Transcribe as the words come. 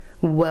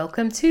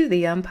Welcome to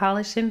the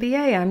Unpolished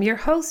MBA. I'm your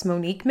host,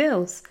 Monique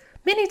Mills.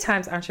 Many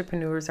times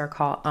entrepreneurs are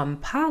called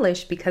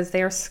unpolished because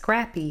they are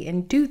scrappy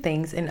and do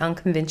things in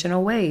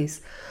unconventional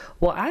ways.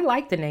 Well, I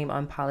like the name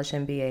Unpolished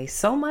MBA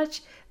so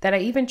much that I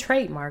even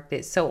trademarked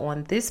it. So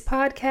on this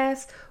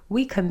podcast,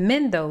 we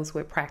commend those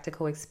with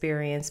practical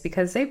experience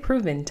because they've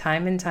proven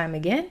time and time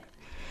again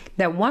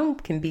that one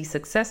can be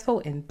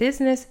successful in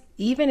business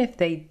even if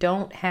they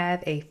don't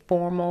have a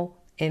formal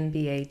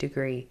MBA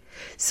degree.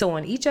 So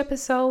on each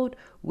episode,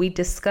 we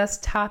discuss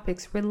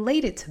topics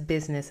related to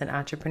business and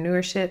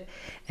entrepreneurship,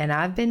 and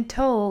I've been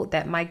told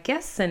that my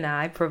guests and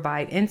I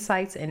provide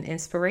insights and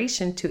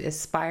inspiration to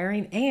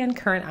aspiring and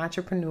current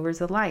entrepreneurs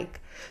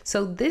alike.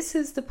 So this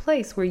is the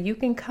place where you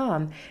can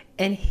come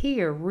and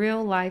hear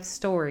real life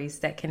stories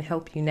that can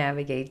help you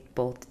navigate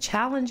both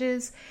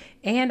challenges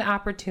and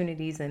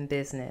opportunities in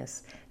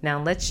business.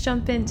 Now let's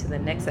jump into the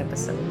next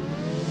episode.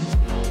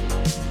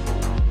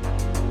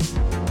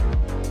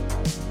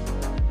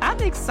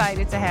 I'm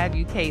excited to have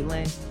you,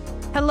 Caitlin.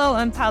 Hello,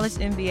 Unpolished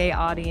MBA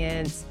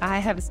audience. I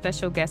have a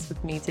special guest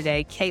with me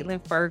today,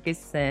 Caitlin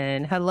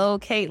Ferguson. Hello,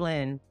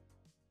 Caitlin.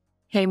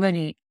 Hey,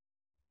 Monique.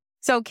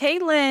 So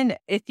Caitlin,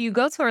 if you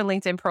go to her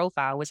LinkedIn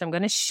profile, which I'm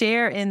going to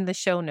share in the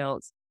show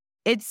notes,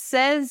 it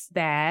says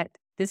that,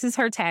 this is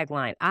her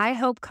tagline, I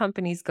help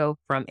companies go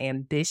from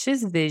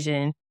ambitious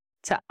vision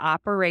to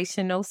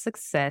operational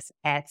success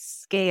at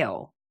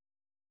scale.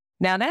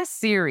 Now that's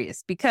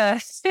serious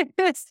because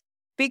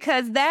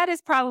that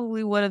is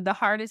probably one of the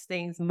hardest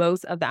things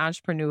most of the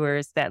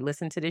entrepreneurs that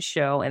listen to this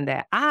show and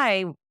that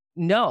I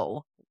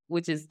know,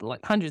 which is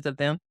like hundreds of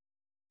them,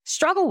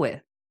 struggle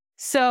with.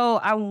 So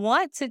I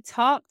want to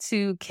talk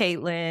to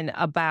Caitlin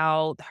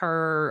about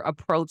her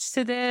approach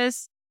to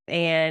this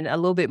and a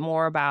little bit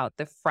more about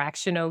the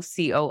Fractional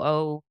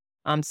COO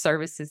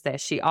services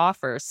that she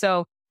offers.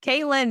 So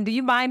Caitlin, do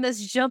you mind us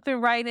jumping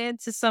right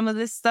into some of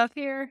this stuff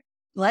here?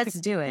 Let's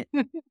do it.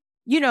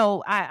 You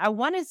know, I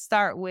want to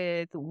start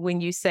with when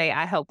you say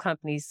I help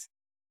companies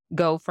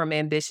go from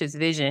ambitious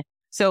vision.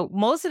 So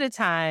most of the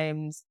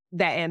times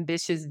that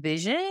ambitious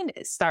vision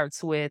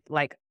starts with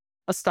like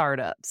a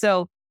startup.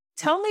 So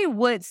tell me,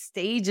 what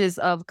stages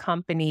of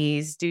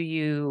companies do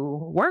you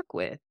work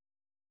with?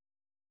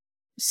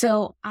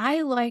 So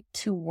I like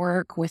to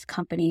work with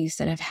companies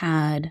that have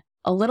had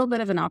a little bit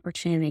of an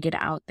opportunity to get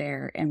out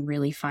there and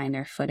really find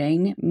their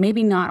footing.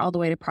 Maybe not all the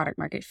way to product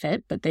market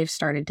fit, but they've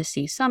started to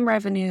see some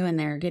revenue and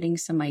they're getting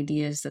some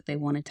ideas that they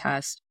want to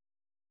test.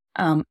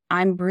 I'm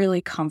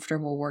really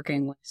comfortable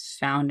working with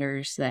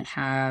founders that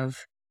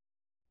have,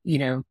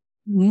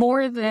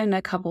 more than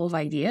a couple of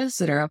ideas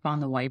that are up on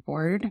the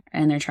whiteboard,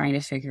 and they're trying to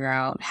figure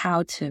out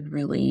how to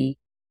really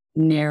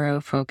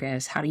narrow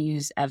focus, how to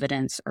use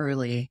evidence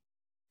early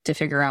to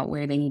figure out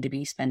where they need to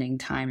be spending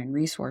time and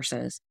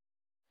resources.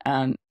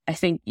 I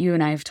think you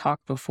and I have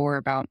talked before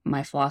about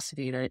my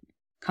philosophy that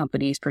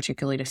companies,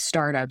 particularly to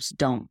startups,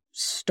 don't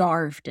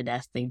starve to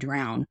death, they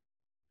drown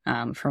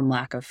from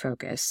lack of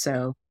focus.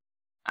 So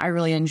I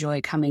really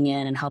enjoy coming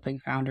in and helping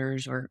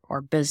founders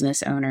or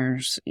business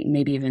owners,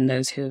 maybe even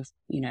those who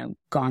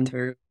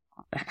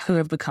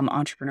have become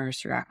entrepreneurs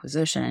through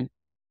acquisition,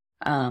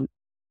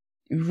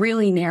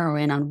 really narrow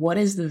in on what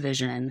is the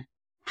vision,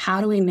 how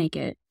do we make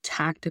it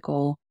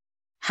tactical,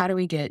 how do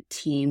we get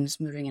teams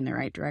moving in the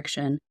right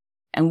direction,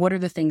 and what are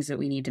the things that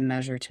we need to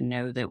measure to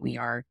know that we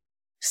are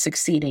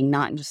succeeding,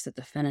 not just at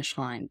the finish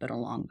line, but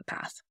along the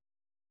path.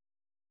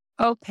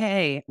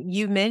 Okay.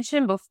 You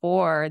mentioned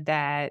before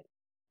that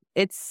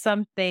it's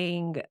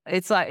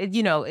like,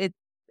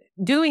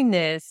 doing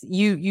this,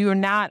 you're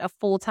not a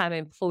full-time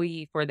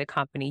employee for the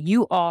company.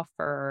 You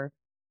offer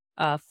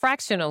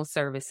fractional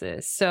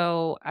services.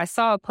 So I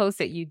saw a post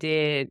that you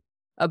did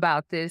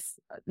about this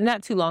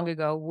not too long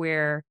ago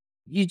where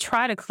you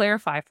try to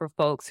clarify for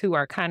folks who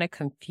are kind of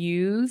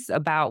confused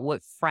about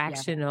what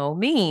fractional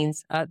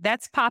means.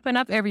 That's popping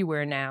up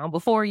everywhere now.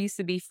 Before it used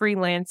to be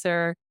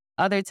freelancer,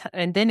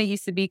 and then it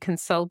used to be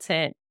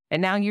consultant.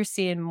 And now you're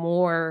seeing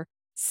more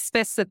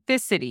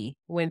specificity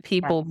when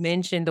people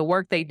mention the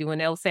work they do, and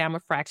they'll say, I'm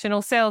a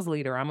fractional sales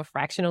leader, I'm a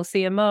fractional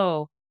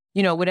CMO,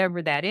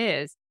 whatever that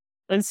is.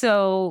 And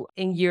so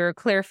in your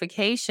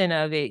clarification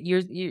of it,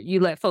 you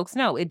let folks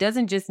know it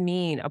doesn't just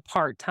mean a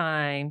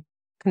part-time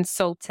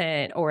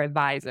consultant or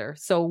advisor.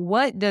 So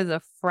what does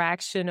a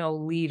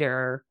fractional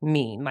leader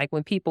mean? Like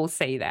when people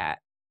say that?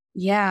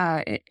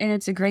 Yeah, and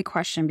it's a great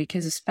question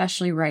because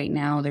especially right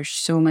now, there's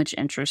so much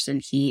interest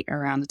and heat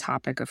around the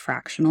topic of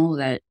fractional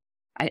that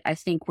I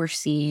think we're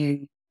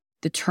seeing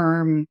the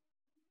term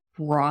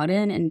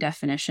broaden in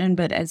definition.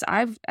 But as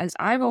I've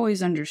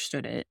always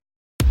understood it.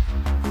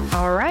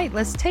 All right,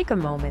 let's take a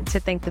moment to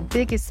thank the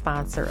biggest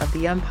sponsor of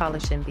the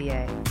Unpolished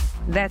MBA.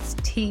 That's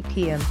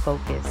TPM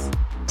Focus.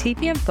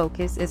 TPM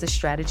Focus is a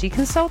strategy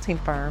consulting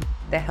firm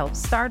that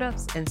helps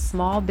startups and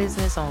small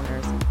business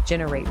owners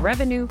generate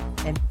revenue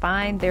and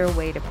find their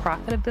way to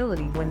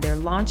profitability when they're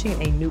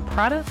launching a new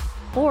product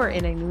or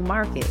in a new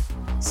market.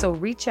 So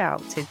reach out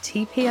to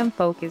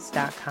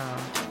tpmfocus.com.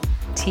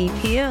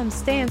 TPM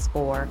stands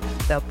for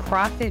The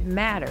Profit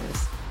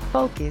Matters,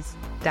 Focus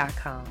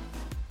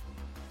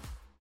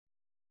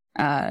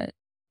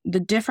The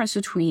difference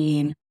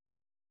between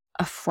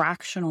a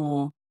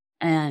fractional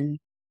and,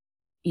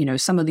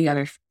 some of the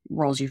other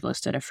roles you've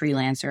listed, a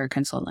freelancer, a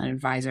consultant,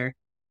 advisor,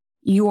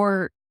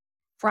 your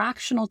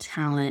fractional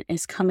talent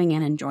is coming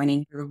in and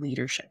joining your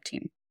leadership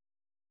team.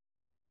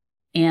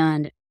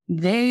 And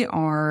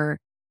they're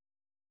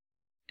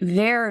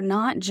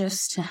not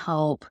just to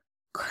help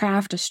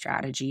craft a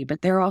strategy,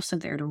 but they're also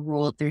there to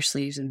roll up their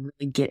sleeves and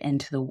really get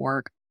into the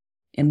work,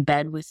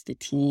 embed with the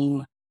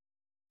team,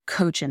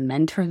 coach and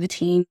mentor the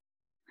team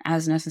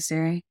as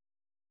necessary.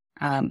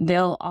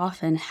 They'll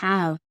often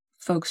have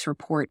folks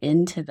report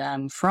into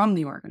them from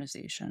the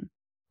organization,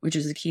 which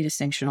is a key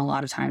distinction a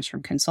lot of times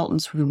from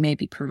consultants who may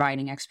be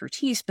providing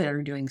expertise, but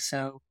are doing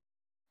so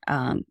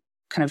kind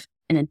of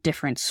in a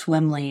different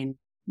swim lane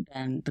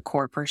than the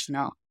core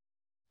personnel.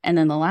 And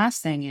then the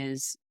last thing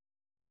is,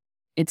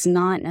 it's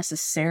not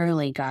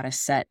necessarily got a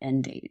set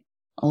end date.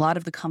 A lot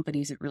of the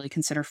companies that really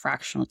consider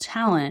fractional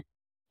talent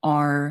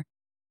are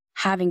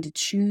having to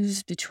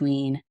choose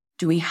between,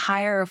 do we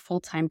hire a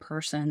full-time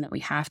person that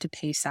we have to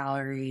pay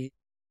salary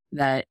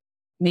that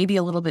may be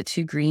a little bit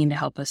too green to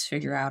help us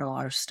figure out a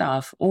lot of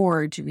stuff,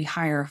 or do we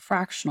hire a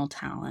fractional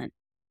talent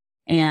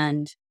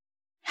and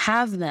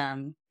have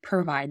them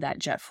provide that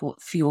jet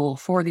fuel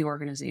for the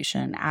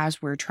organization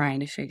as we're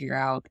trying to figure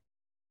out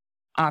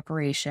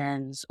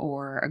operations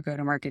or a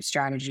go-to-market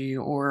strategy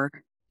or,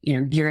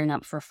 gearing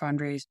up for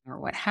fundraising or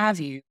what have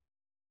you.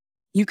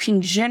 You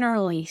can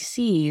generally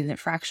see that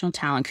fractional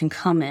talent can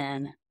come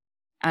in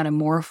at a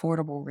more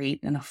affordable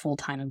rate than a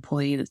full-time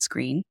employee that's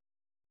green,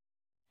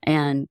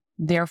 and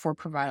therefore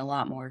provide a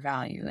lot more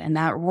value. And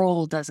that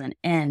role doesn't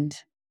end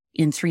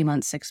in 3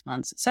 months, 6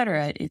 months, et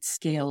cetera. It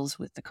scales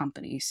with the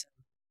company. So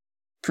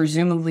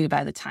presumably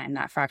by the time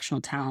that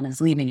fractional talent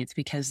is leaving, it's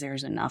because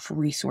there's enough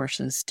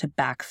resources to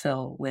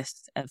backfill with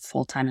a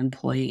full-time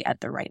employee at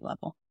the right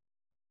level.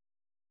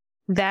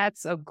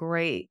 That's a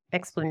great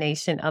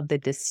explanation of the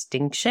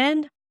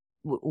distinction.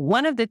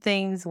 One of the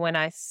things when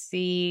I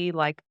see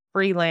like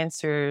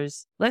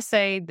freelancers, let's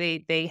say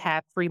they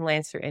have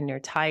freelancer in their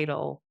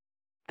title,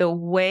 the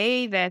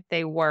way that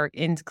they work,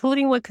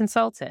 including with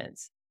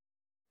consultants,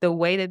 the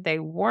way that they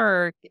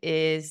work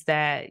is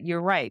that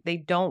you're right. They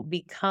don't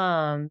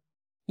become,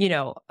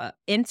 an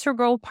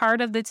integral part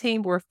of the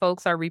team where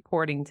folks are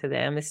reporting to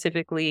them. It's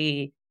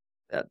typically,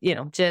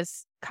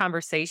 just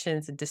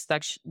conversations and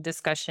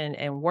discussion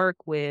and work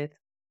with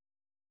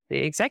the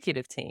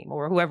executive team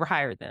or whoever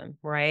hired them,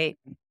 right?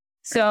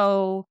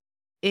 So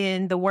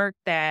in the work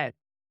that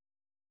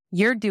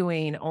you're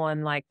doing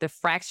on like the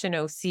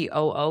fractional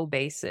COO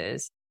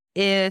basis,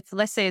 if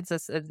let's say it's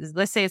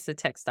a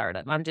tech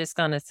startup, I'm just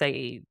gonna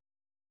say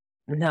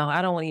no.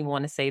 I don't even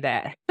want to say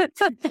that. I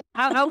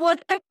don't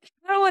want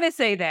to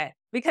say that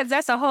because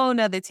that's a whole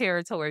nother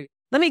territory.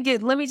 Let me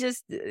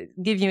just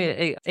give you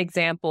an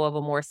example of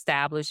a more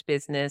established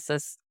business, a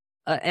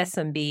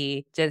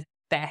SMB just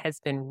that has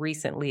been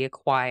recently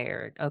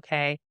acquired.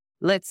 Okay,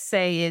 let's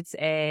say it's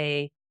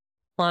a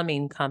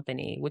plumbing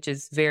company, which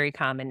is very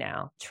common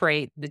now.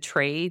 The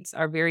trades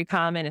are very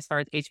common as far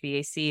as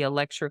HVAC,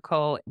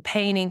 electrical,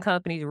 painting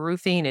companies,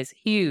 roofing is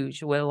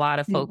huge with a lot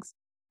of folks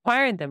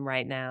acquiring them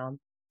right now.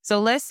 So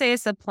let's say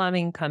it's a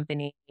plumbing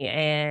company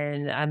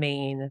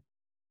and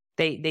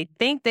they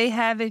think they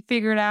have it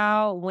figured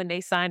out when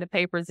they sign the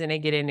papers and they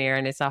get in there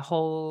and it's a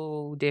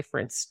whole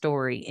different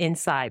story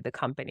inside the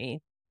company.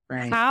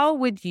 Right. At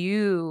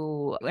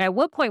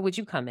what point would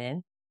you come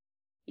in?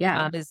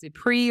 Yeah. Is it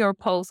pre or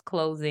post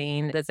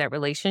closing? Does that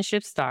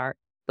relationship start?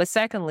 But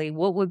secondly,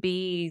 what would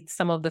be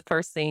some of the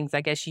first things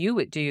I guess you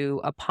would do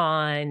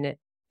upon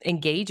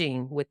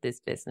engaging with this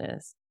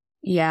business?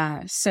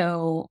 Yeah.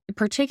 So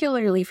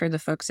particularly for the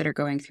folks that are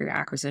going through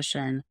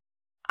acquisition,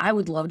 I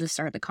would love to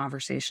start the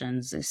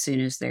conversations as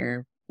soon as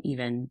they're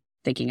even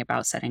thinking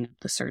about setting up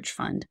the search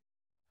fund.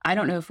 I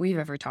don't know if we've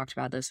ever talked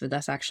about this, but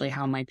that's actually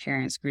how my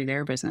parents grew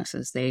their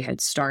businesses. They had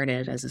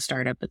started as a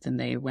startup, but then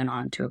they went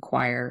on to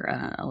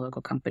acquire a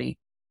local company.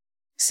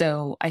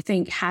 So I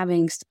think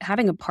having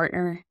a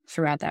partner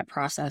throughout that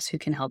process who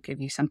can help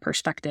give you some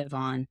perspective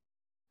on,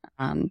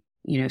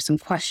 some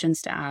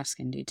questions to ask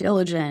in due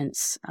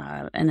diligence,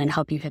 and then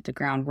help you hit the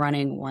ground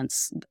running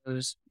once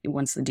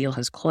the deal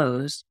has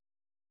closed,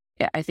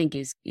 I think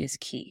is a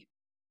key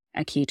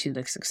to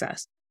the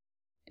success.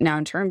 Now,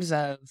 in terms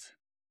of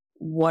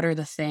what are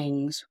the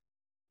things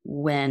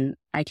when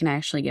I can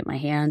actually get my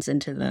hands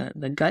into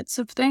the guts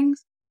of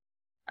things,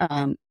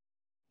 we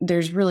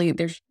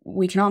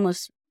can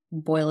almost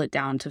boil it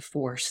down to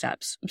 4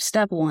 steps.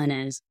 Step 1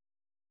 is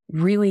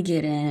really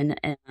get in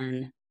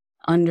and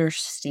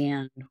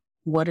understand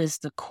what is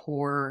the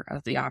core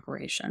of the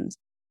operations.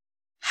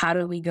 How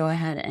do we go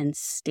ahead and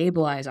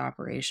stabilize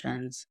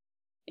operations,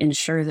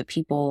 ensure that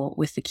people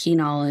with the key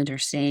knowledge are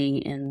staying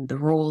in the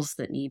roles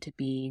that need to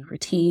be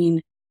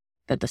retained,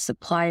 that the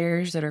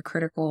suppliers that are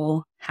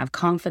critical have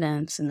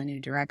confidence in the new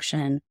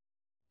direction.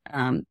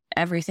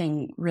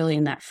 Everything really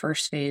in that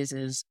first phase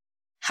is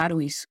how do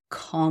we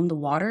calm the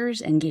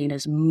waters and gain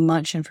as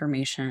much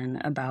information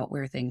about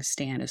where things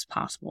stand as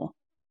possible?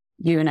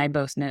 You and I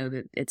both know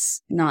that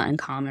it's not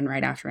uncommon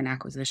right after an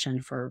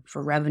acquisition for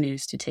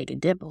revenues to take a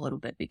dip a little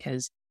bit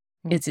because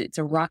it's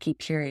a rocky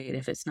period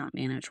if it's not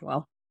managed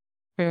well.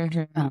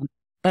 Mm-hmm.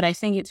 But I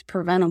think it's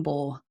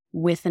preventable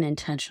with an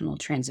intentional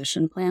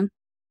transition plan.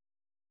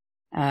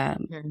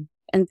 And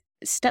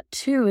step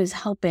 2 is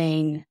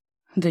helping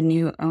the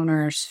new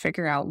owners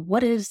figure out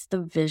what is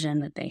the vision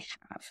that they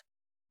have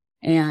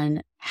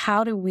and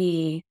how do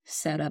we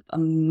set up a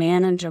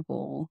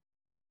manageable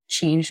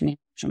change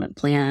management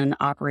plan,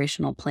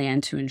 operational plan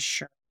to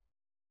ensure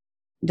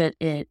that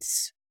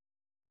it's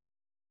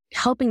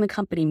helping the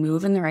company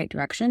move in the right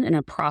direction, in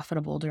a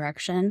profitable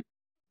direction,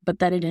 but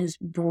that it is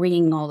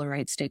bringing all the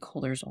right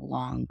stakeholders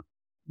along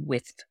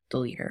with the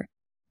leader.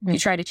 If you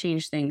try to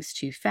change things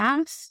too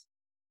fast,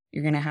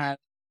 you're going to have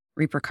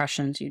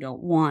repercussions you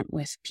don't want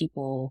with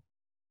people,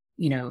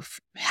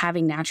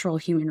 having natural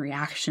human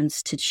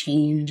reactions to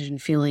change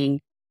and feeling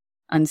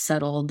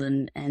unsettled,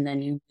 and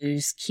then you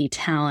lose key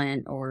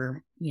talent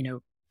or,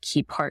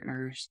 key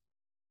partners.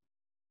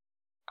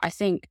 I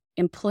think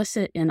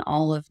implicit in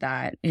all of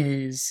that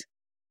is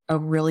a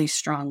really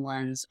strong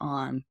lens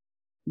on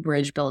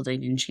bridge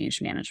building and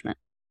change management,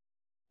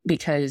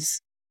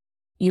 because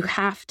you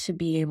have to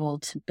be able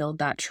to build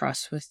that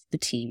trust with the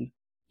team.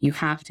 You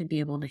have to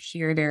be able to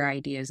hear their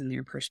ideas and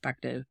their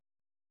perspective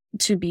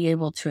to be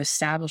able to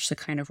establish the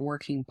kind of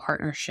working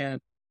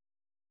partnership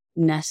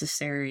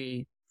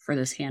necessary for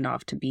this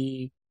handoff to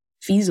be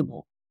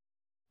feasible.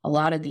 A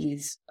lot of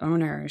these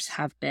owners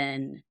have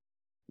been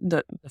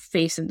the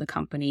face of the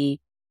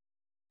company,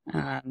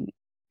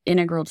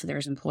 integral to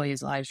their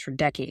employees' lives for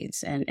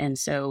decades. And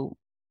so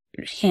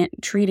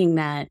treating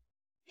that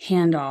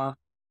handoff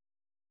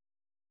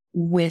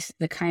with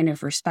the kind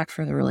of respect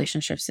for the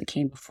relationships that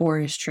came before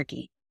is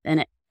tricky.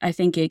 And I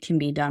think it can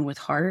be done with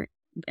heart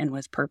and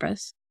with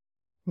purpose.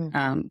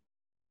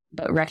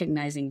 But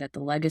recognizing that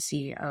the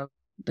legacy of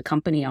the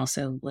company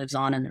also lives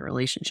on in the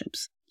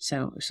relationships.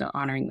 So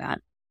honoring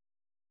that.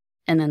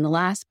 And then the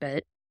last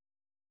bit,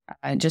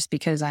 just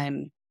because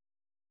I'm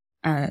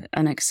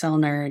an Excel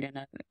nerd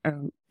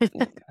and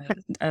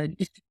a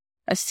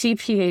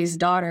CPA's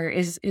daughter,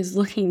 is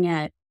looking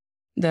at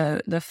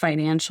the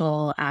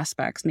financial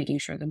aspects, making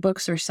sure the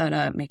books are set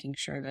up, making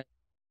sure that,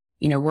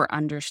 we're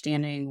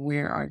understanding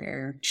where are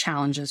there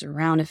challenges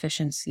around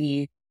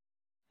efficiency,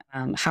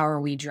 how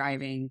are we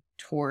driving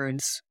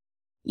towards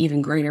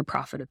even greater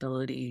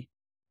profitability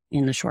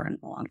in the short and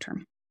the long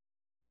term.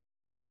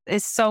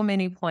 It's so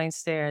many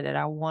points there that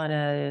I want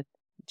to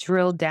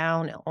drill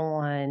down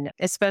on,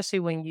 especially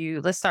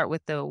when let's start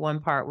with the one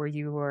part where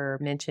you were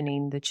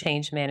mentioning the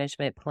change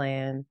management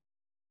plan.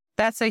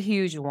 That's a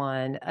huge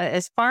one.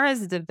 As far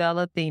as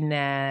developing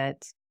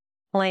that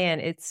plan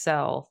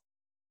itself,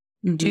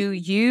 would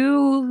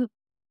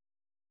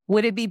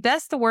it be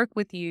best to work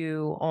with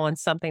you on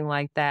something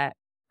like that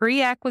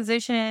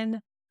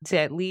pre-acquisition to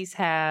at least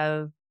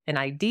have an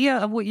idea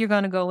of what you're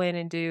going to go in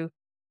and do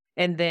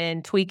and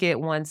then tweak it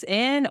once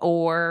in?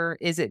 Or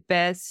is it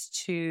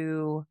best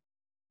to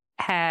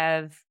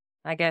have,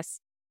 I guess,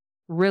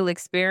 real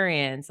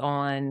experience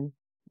on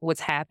what's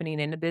happening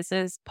in the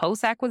business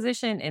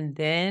post-acquisition and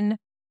then,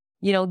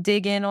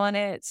 dig in on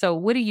it? So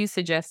what do you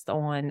suggest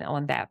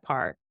on that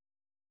part?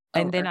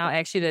 And then I'll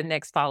ask you the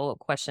next follow-up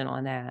question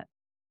on that.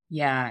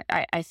 Yeah,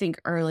 I think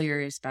earlier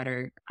is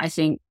better. I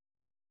think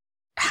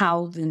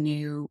how the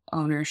new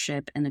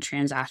ownership and the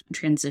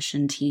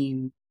transition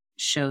team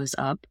shows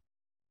up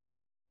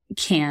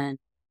can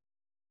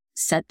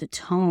set the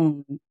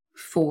tone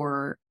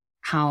for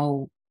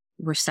how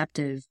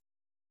receptive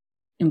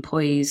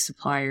employees,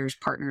 suppliers,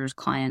 partners,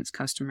 clients,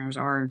 customers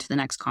are to the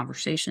next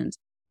conversations.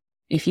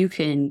 If you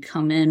can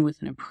come in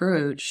with an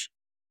approach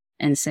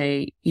and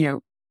say,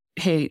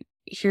 hey,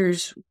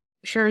 here's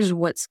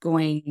what's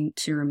going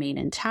to remain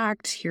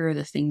intact. Here are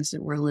the things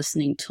that we're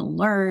listening to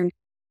learn.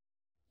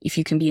 If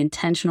you can be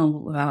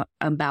intentional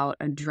about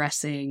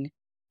addressing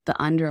the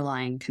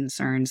underlying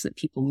concerns that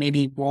people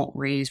maybe won't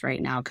raise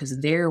right now because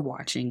they're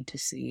watching to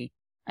see,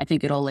 I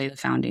think it'll lay the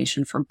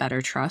foundation for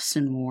better trust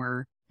and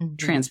more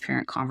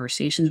transparent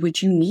conversations,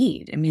 which you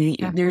need. I mean,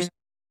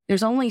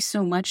 there's only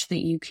so much that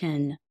you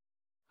can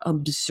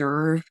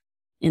observe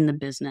in the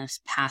business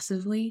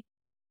passively.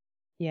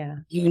 Yeah.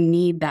 You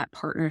need that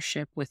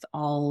partnership with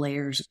all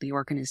layers of the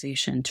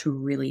organization to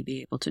really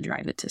be able to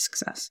drive it to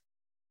success.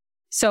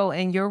 So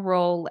in your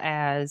role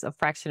as a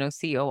fractional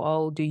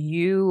COO, do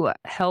you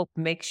help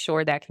make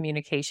sure that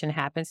communication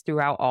happens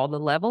throughout all the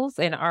levels?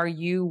 And are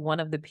you one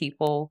of the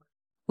people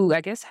who,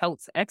 I guess,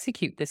 helps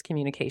execute this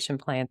communication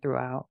plan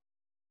throughout?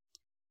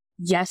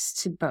 Yes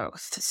to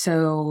both.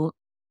 So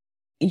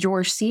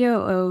your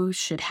COO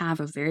should have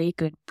a very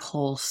good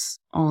pulse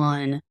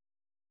on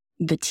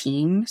the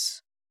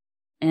teams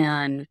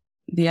and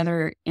the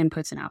other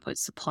inputs and outputs,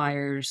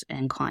 suppliers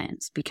and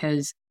clients,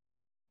 because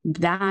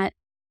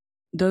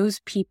those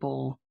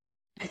people,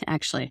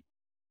 actually,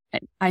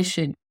 I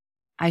should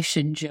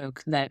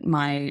joke that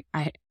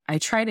I I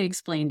try to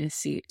explain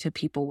to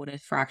people what a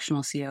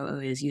fractional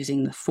COO is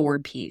using the 4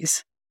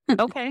 Ps.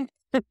 Okay.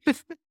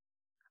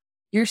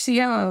 Your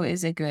COO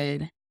is a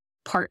good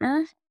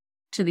partner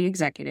to the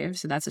executive.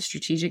 So that's a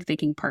strategic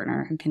thinking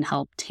partner who can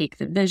help take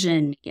the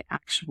vision, make it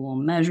actionable,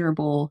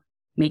 measurable,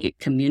 make it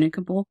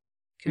communicable,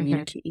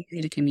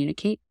 easy to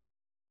communicate.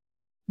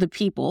 The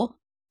people,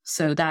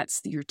 so that's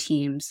your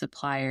team,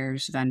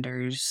 suppliers,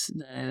 vendors,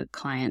 the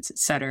clients, et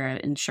cetera,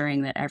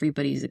 ensuring that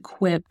everybody's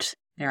equipped,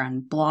 they're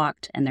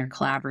unblocked, and they're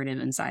collaborative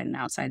inside and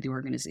outside the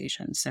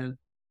organization. So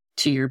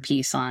to your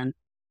piece on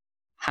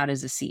how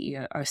does a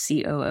CEO or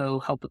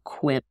COO help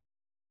equip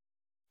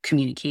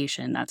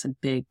communication, that's a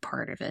big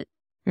part of it.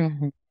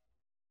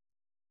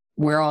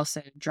 We're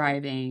also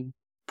driving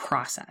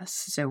process.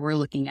 So we're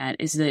looking at,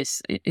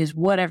 is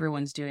what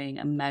everyone's doing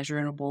a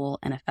measurable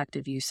and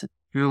effective use of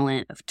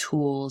talent, of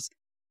tools,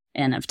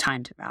 and of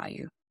time to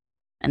value?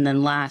 And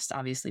then last,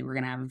 obviously, we're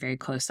going to have a very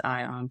close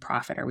eye on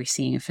profit. Are we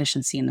seeing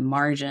efficiency in the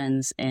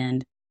margins?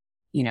 And,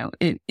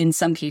 in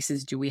some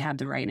cases, do we have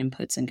the right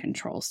inputs and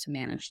controls to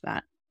manage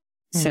that?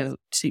 So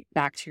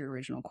back to your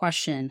original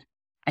question,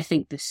 I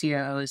think the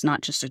COO is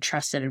not just a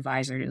trusted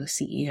advisor to the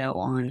CEO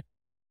on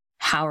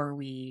how are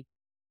we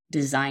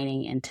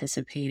designing,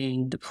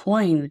 anticipating,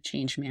 deploying the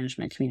change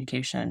management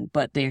communication,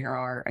 but they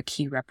are a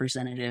key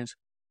representative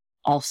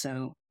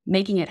also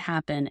making it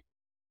happen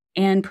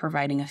and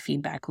providing a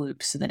feedback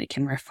loop so that it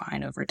can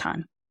refine over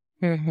time.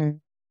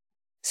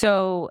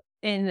 So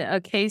in a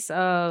case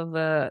of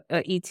a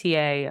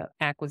ETA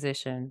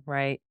acquisition,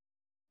 right,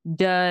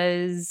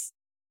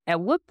 at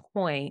what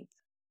point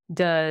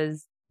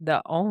does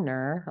the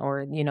owner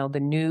or, the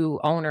new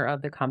owner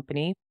of the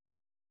company,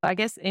 I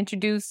guess,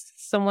 introduce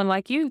someone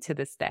like you to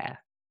the staff?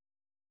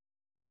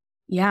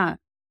 Yeah,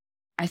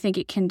 I think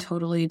it can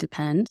totally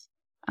depend.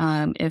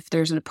 If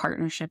there's a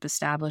partnership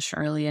established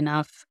early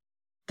enough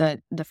that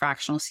the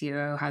fractional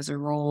COO has a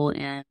role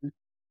in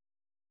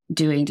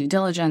doing due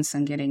diligence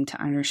and getting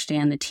to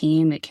understand the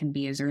team, it can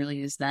be as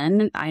early as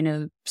then. I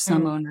know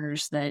some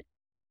owners that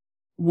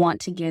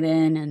want to get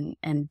in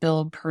and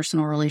build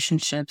personal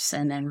relationships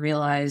and then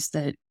realize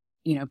that,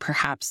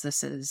 perhaps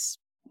this is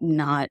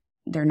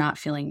they're not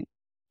feeling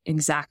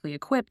exactly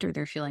equipped or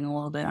they're feeling a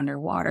little bit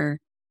underwater.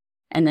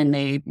 And then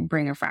they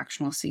bring a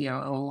fractional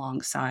COO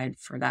alongside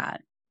for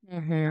that.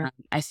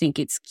 I think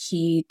it's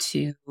key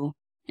to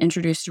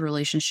introduce the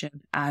relationship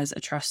as a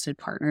trusted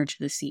partner to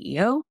the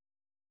CEO.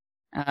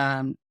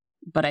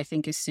 But I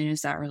think as soon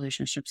as that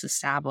relationship's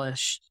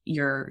established,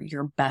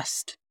 your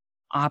best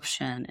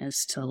option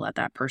is to let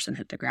that person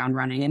hit the ground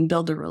running and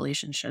build the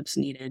relationships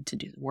needed to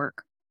do the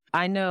work.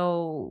 I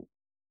know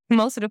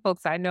most of the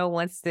folks I know,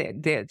 once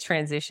the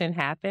transition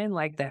happened,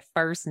 like that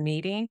first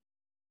meeting,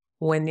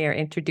 when they're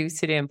introduced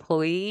to the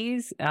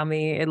employees, I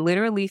mean, it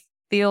literally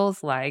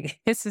feels like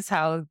this is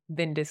how it's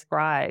been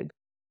described.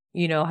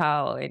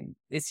 How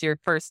it's your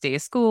first day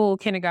of school,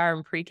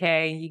 kindergarten,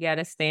 pre-K, you got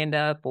to stand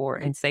up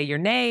and say your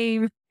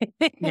name.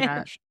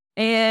 Yeah.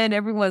 And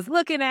everyone's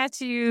looking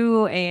at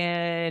you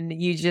and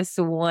you just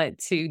want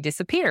to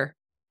disappear.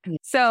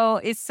 So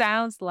it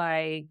sounds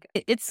like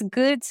it's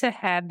good to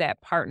have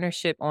that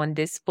partnership on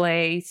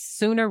display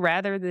sooner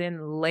rather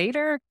than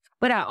later.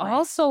 But I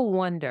also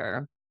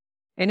wonder,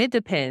 and it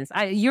depends.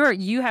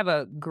 You have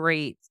a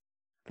great,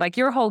 like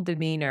your whole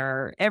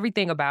demeanor,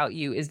 everything about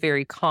you is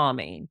very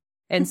calming.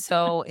 And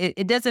so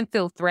it doesn't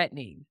feel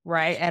threatening,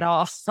 right, at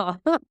all.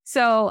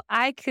 So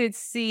I could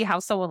see how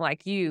someone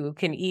like you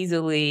can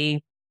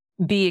easily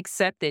be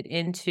accepted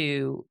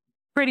into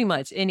pretty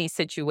much any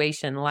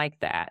situation like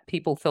that.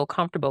 People feel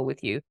comfortable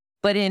with you.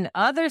 But in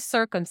other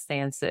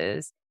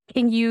circumstances,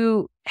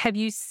 have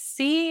you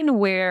seen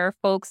where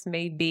folks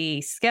may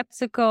be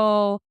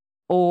skeptical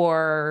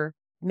or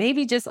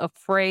maybe just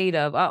afraid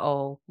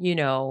of,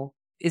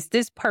 is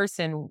this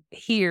person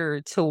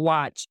here to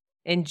watch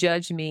and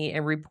judge me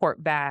and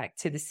report back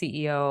to the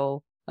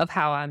CEO of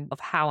how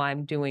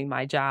I'm doing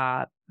my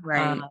job?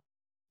 Right.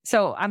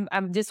 So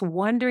I'm just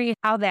wondering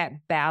how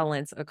that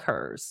balance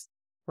occurs,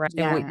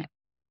 right?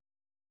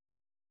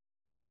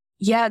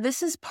 Yeah,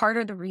 this is part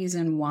of the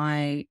reason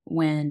why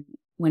when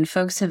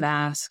folks have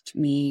asked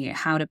me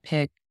how to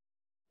pick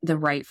the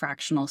right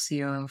fractional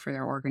COO for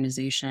their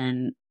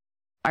organization,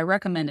 I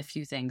recommend a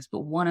few things,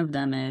 but one of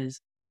them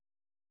is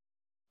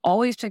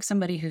always pick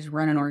somebody who's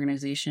run an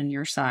organization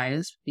your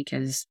size,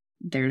 because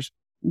there's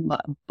a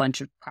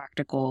bunch of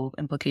practical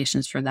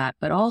implications for that,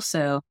 but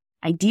also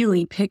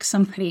ideally pick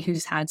somebody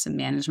who's had some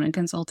management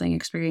consulting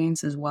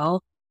experience as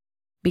well,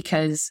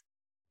 because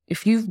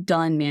if you've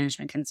done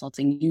management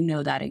consulting, you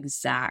know that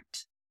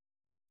exact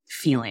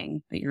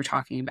feeling that you're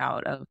talking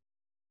about of,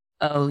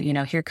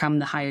 here come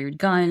the hired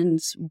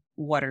guns.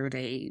 What are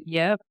they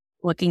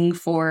looking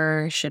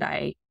for? Should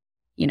I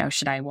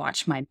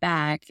watch my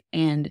back?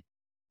 And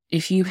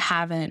if you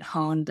haven't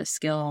honed the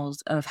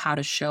skills of how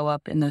to show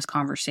up in those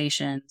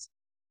conversations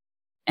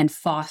and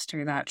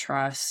foster that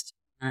trust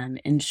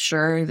and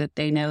ensure that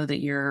they know that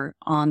you're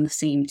on the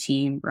same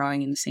team,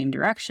 rowing in the same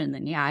direction,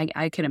 then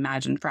I could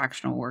imagine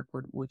fractional work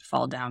would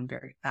fall down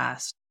very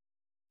fast.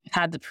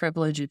 had the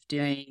privilege of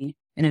doing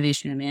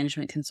innovation and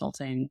management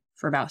consulting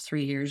for about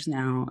 3 years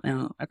now,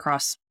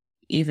 across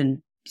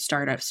even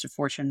startups to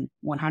Fortune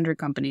 100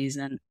 companies.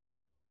 And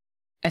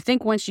I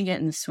think once you get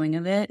in the swing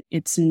of it,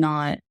 it's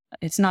not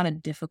a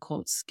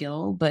difficult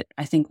skill, but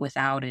I think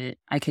without it,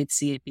 I could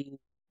see it being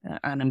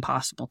an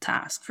impossible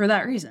task for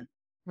that reason.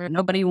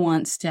 Nobody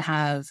wants to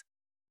have,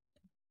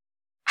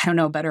 I don't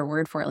know a better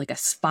word for it, like a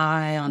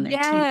spy on their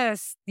team.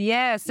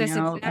 Yes, that's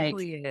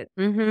exactly it.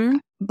 Mm-hmm.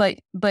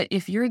 But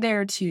if you're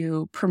there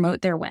to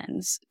promote their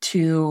wins,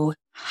 to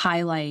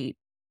highlight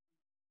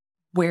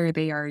where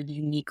they are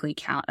uniquely,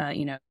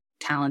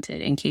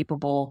 talented and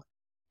capable,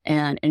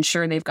 and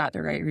ensure they've got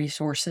the right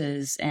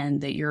resources,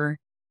 and that you're,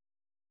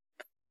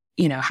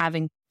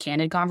 having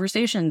candid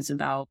conversations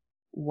about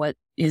what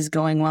is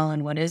going well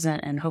and what isn't,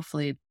 and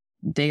hopefully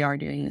they are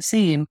doing the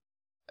same,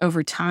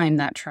 over time,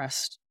 that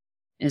trust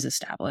is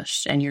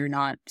established, and you're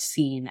not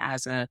seen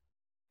as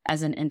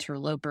an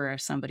interloper,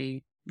 as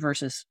somebody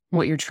versus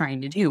what you're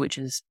trying to do, which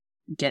is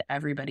get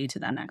everybody to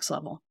that next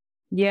level.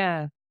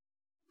 Yeah.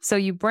 So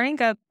you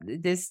bring up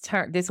this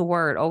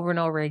word over and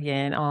over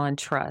again on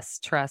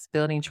trust,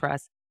 building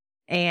trust.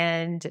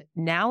 And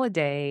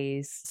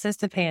nowadays, since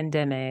the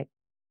pandemic,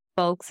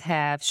 folks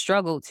have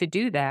struggled to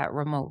do that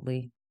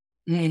remotely.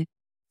 Mm-hmm.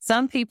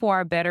 Some people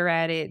are better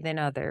at it than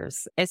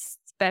others,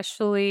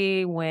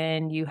 especially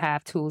when you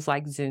have tools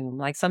like Zoom.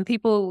 Like, some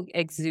people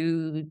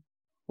exude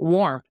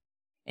warmth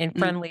and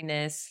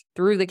friendliness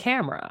through the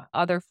camera.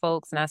 Other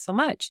folks, not so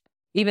much,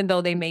 even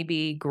though they may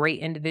be great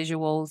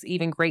individuals,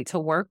 even great to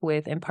work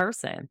with in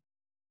person.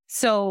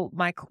 So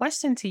my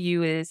question to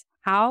you is,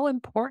 how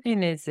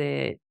important is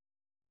it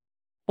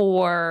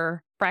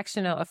for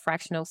a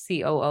fractional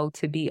COO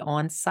to be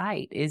on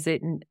site? Is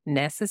it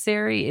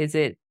necessary? Is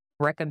it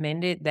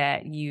recommended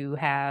that you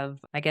have,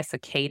 I guess, a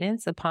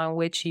cadence upon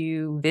which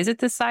you visit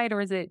the site,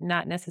 or is it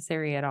not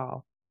necessary at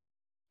all?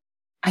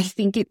 I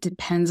think it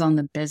depends on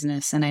the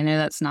business. And I know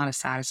that's not a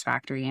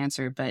satisfactory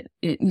answer, but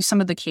some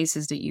of the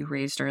cases that you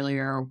raised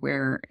earlier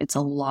where it's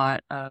a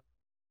lot of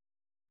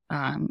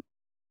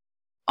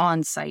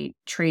on-site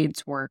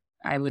trades work,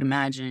 I would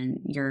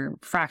imagine your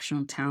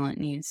fractional talent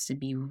needs to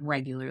be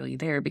regularly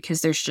there, because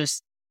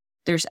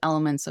there's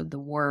elements of the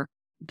work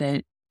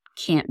that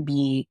can't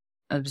be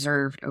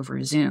observed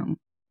over Zoom.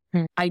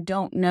 I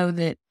don't know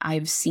that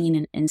I've seen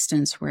an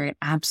instance where it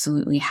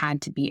absolutely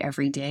had to be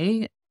every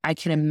day. I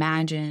could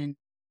imagine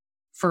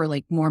for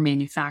like more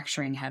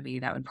manufacturing heavy,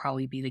 that would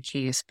probably be the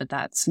case, but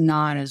that's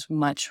not as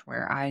much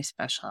where I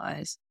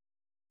specialize.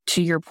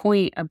 To your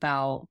point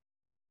about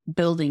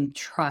building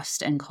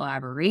trust and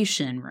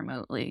collaboration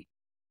remotely,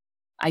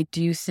 I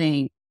do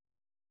think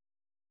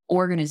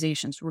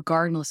organizations,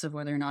 regardless of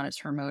whether or not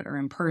it's remote or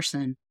in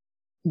person,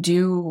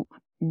 do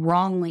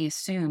wrongly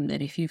assume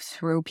that if you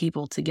throw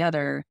people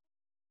together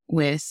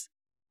with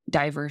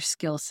diverse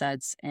skill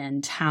sets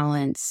and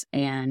talents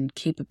and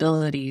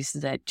capabilities,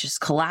 that just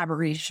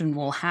collaboration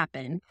will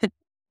happen.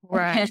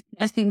 Right.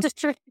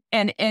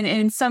 and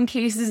in some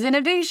cases,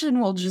 innovation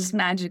will just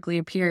magically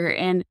appear.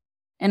 And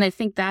I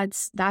think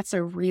that's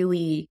a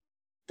recipe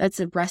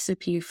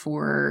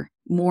for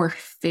more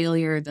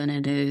failure than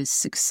it is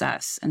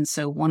success. And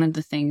so one of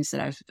the things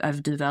that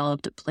I've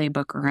developed a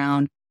playbook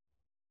around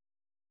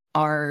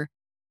are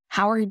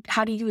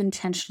how do you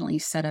intentionally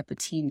set up a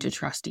team to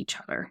trust each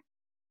other?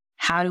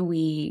 How do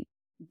we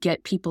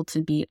get people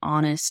to be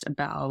honest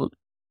about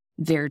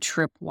their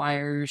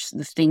tripwires,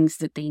 the things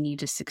that they need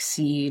to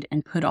succeed,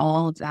 and put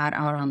all of that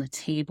out on the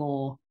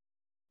table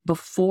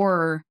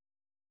before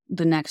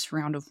the next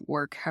round of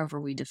work,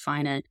 however we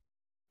define it,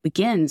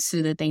 begins,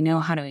 so that they know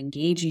how to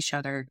engage each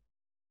other.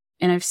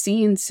 And I've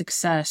seen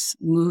success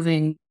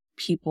moving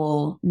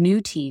people,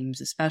 new teams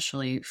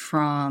especially,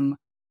 from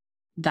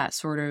that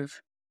sort of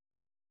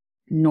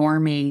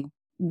norming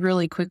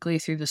really quickly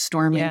through the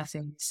storming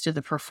things to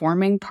the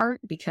performing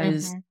part,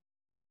 because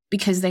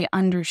they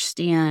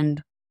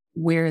understand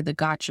where the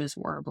gotchas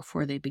were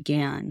before they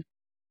began.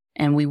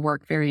 And we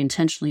work very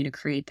intentionally to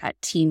create that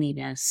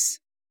teaminess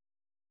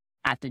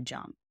at the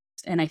jump.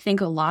 And I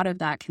think a lot of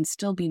that can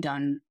still be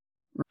done.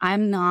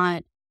 I'm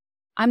not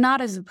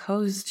as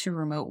opposed to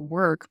remote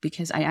work,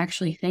 because I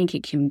actually think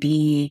it can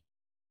be,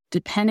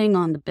 depending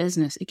on the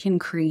business, it can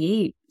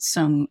create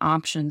some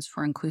options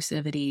for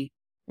inclusivity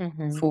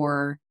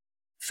for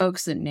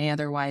folks that may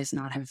otherwise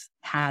not have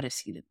had a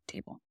seat at the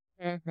table.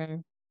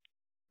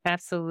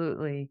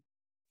 Absolutely.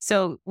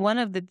 So one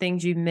of the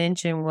things you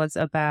mentioned was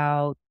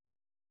about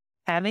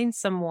having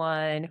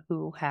someone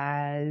who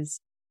has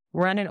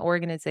run an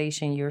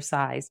organization your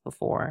size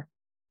before.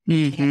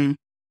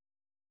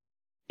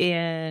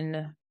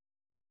 In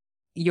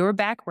your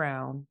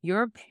background,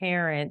 your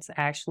parents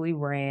actually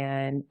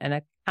ran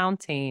an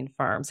accounting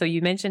firm. So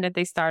you mentioned that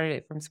they started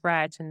it from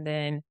scratch and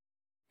then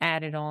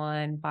added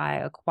on by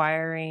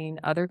acquiring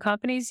other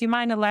companies. You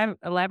mind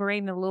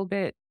elaborating a little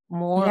bit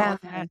more on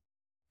that?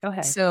 Go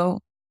ahead. So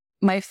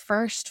my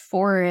first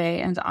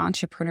foray into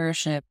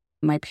entrepreneurship,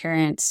 my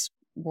parents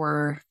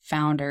were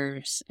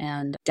founders,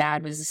 and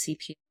dad was a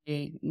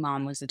CPA,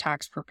 mom was a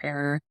tax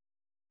preparer.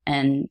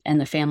 and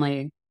the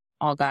family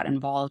all got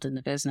involved in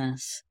the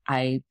business,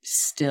 I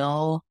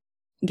still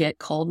get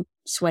cold,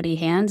 sweaty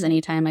hands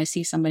anytime I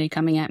see somebody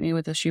coming at me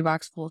with a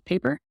shoebox full of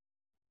paper.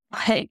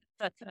 But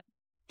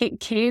it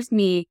gave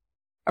me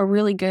a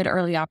really good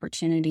early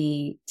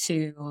opportunity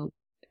to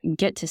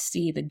get to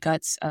see the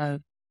guts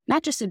of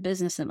not just a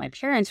business that my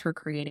parents were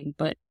creating,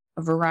 but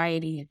a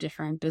variety of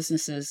different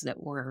businesses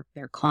that were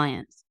their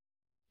clients.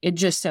 It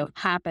just so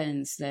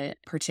happens that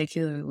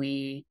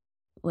particularly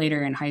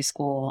later in high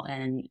school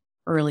and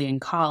early in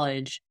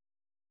college,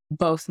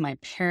 both my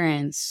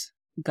parents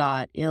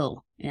got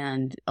ill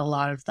and a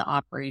lot of the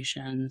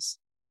operations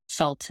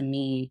fell to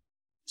me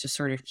to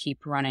sort of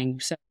keep running.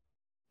 So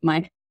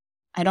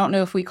I don't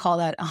know if we call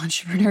that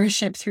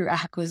entrepreneurship through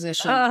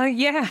acquisition.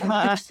 Yeah.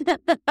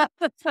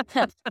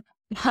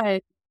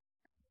 but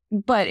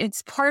But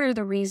it's part of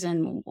the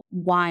reason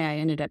why I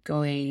ended up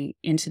going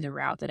into the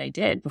route that I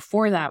did.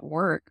 Before that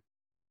work,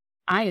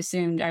 I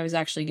assumed I was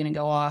actually going to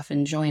go off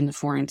and join the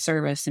foreign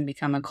service and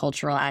become a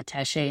cultural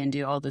attaché and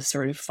do all this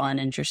sort of fun,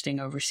 interesting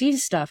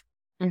overseas stuff.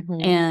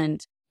 Mhm.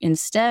 And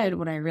instead,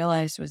 what I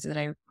realized was that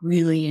I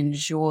really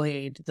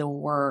enjoyed the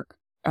work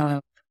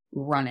of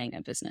running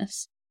a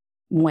business.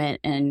 Went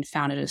and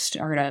founded a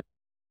startup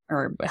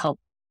or help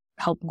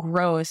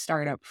grow a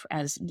startup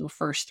as the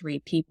first 3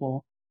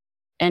 people.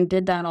 And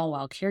did that all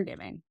while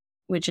caregiving,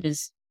 which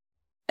is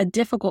a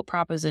difficult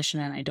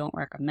proposition, and I don't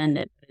recommend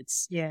it. But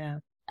it's Yeah.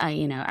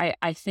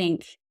 I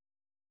think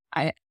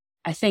I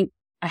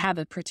have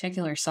a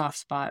particular soft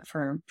spot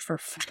for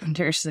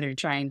founders that are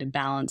trying to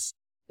balance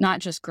not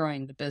just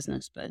growing the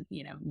business, but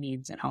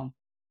needs at home.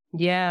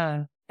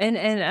 Yeah. And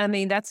I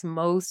mean, that's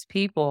most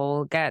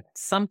people got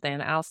something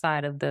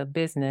outside of the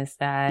business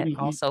that Mhm.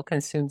 also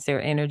consumes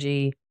their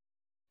energy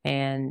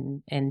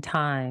and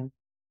time.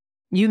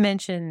 You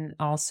mentioned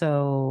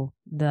also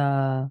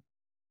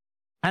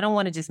I don't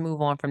want to just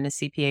move on from the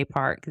CPA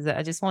part because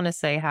I just want to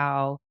say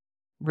how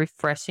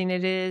refreshing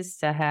it is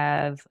to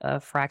have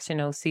a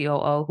fractional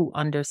COO who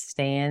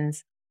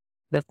understands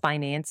the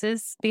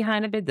finances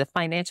behind it, the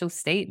financial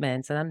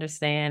statements, and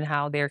understand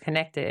how they're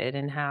connected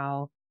and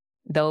how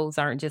those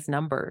aren't just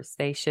numbers.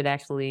 They should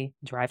actually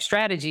drive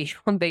strategy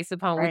based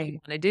upon what you Right.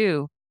 want to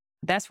do.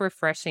 That's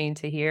refreshing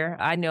to hear.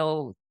 I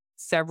know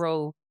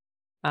several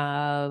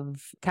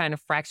of kind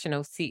of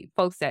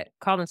folks that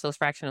call themselves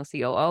fractional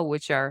COO,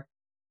 which are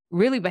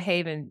really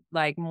behaving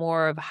like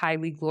more of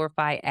highly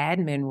glorified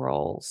admin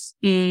roles.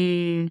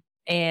 Mm,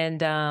 And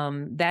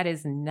that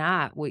is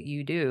not what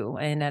you do.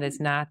 And that is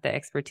not the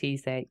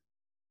expertise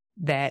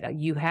that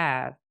you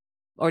have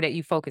or that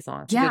you focus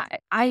on. yeah,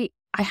 I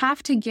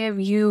have to give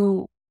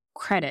you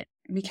credit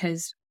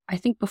because I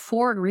think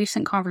before a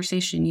recent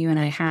conversation you and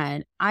I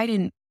had, I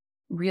didn't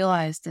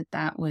realize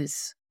that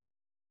was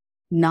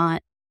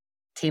not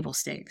table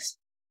stakes.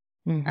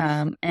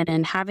 Mhm. And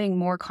in having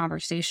more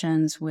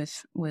conversations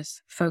with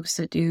folks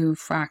that do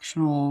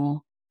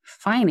fractional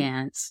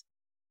finance,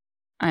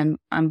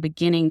 I'm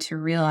beginning to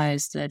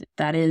realize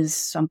that is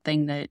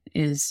something that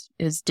is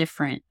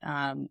different,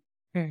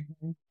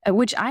 Mhm.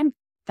 which I'm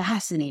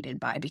fascinated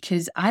by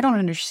because I don't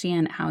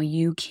understand how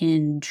you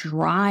can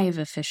drive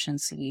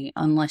efficiency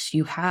unless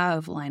you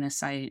have line of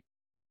sight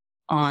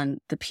on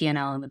the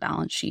P&L and the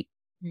balance sheet.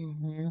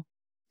 Mhm.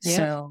 Yep.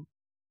 So,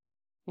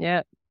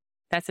 Yep.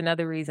 That's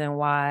another reason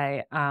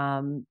why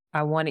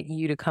I wanted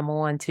you to come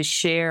on to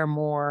share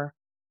more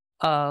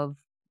of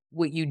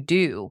what you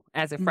do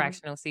as a mhm,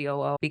 fractional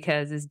COO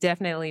because it's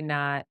definitely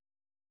not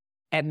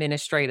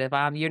administrative.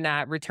 You're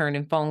not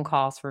returning phone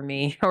calls for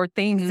me or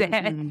things that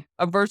mhm,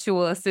 a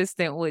virtual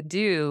assistant would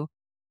do.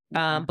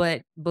 yeah,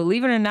 But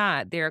believe it or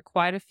not, there are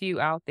quite a few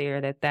out there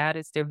that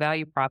is their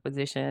value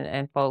proposition,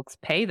 and folks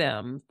pay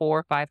them $4,000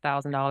 or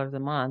 $5,000 a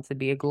month to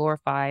be a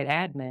glorified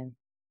admin.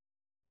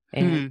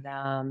 And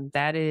hmm,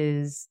 that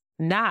is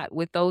not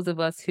with those of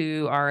us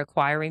who are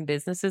acquiring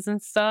businesses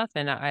and stuff.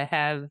 And I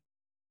have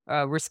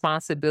a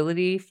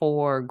responsibility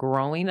for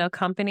growing a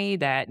company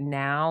that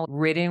now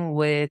ridden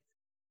with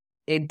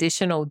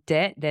additional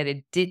debt that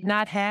it did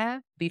not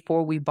have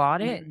before we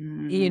bought it.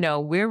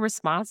 mhm, We're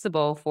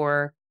responsible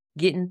for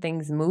getting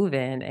things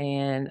moving,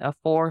 and a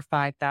 $4,000 or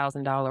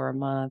 $5,000 a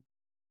month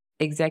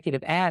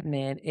executive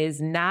admin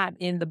is not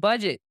in the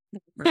budget.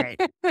 right,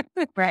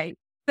 right.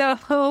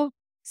 So,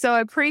 so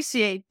I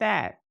appreciate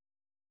that.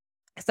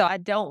 So I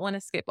don't want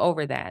to skip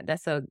over that.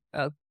 That's a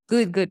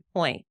good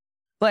point.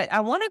 But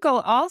I want to go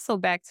also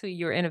back to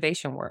your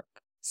innovation work.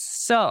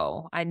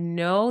 So I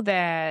know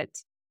that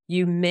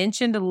you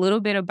mentioned a little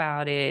bit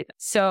about it.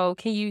 So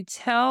can you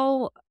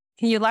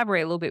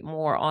elaborate a little bit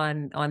more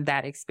on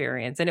that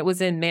experience? And it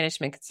was in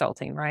management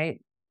consulting,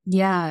 right?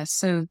 Yeah.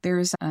 So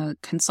there's a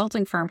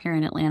consulting firm here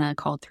in Atlanta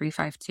called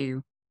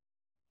 352.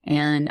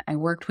 And I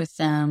worked with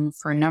them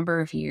for a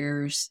number of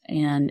years,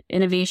 and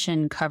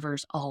innovation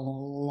covers a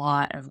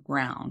lot of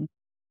ground.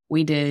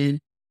 We did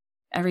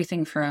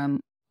everything from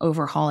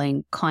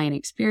overhauling client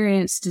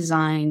experience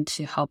design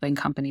to helping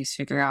companies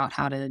figure out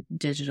how to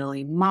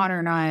digitally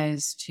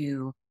modernize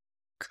to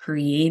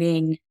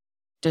creating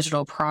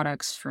digital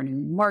products for new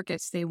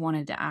markets they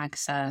wanted to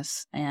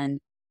access. And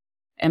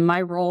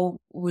my role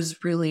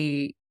was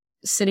really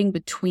sitting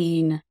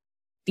between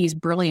these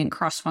brilliant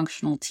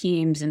cross-functional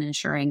teams and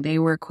ensuring they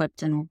were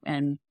equipped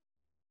and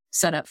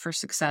set up for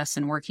success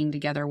and working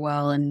together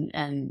well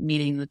and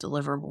meeting the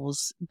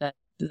deliverables that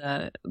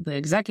the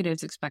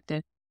executives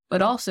expected,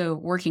 but also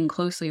working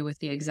closely with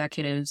the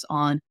executives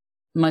on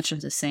much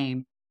of the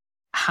same.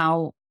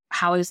 How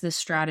is this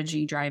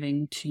strategy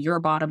driving to your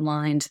bottom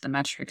line, to the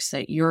metrics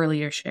that your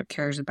leadership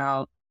cares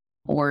about?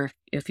 Or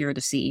if you're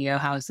the CEO,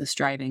 how is this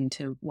driving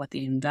to what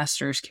the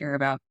investors care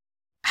about?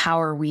 How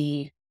are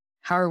we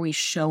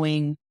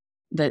showing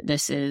that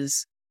this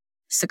is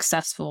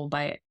successful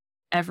by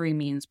every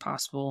means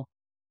possible?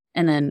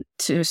 And then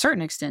to a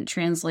certain extent,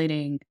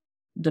 translating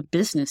the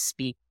business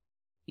speak,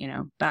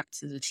 back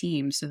to the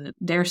team so that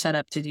they're set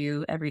up to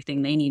do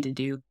everything they need to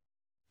do.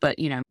 But,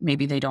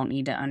 maybe they don't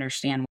need to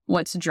understand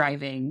what's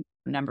driving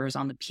numbers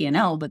on the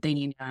P&L, but they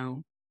need to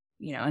know,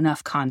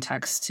 enough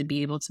context to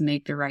be able to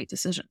make the right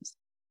decisions.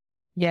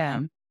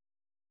 Yeah.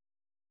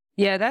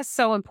 Yeah, that's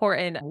so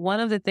important. One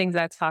of the things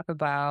I talk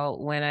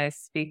about when I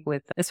speak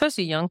with,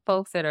 especially young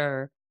folks that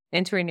are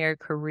entering their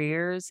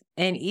careers,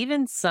 and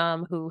even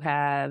some who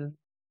have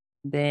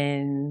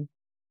been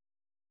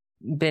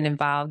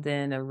involved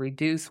in a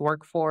reduced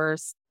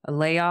workforce, a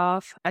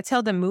layoff, I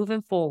tell them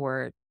moving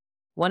forward,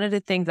 one of the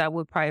things I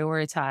would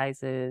prioritize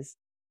is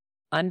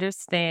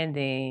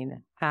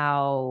understanding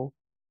how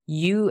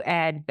you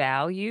add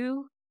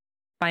value,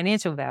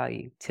 financial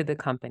value to the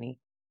company.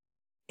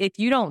 If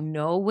you don't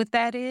know what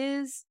that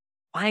is,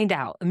 find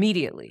out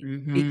immediately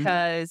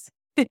because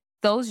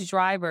those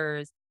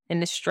drivers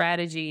and the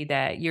strategy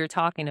that you're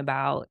talking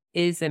about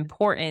is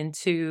important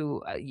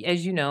to,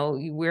 as you know,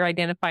 we're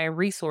identifying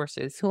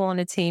resources, who on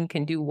the team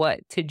can do what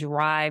to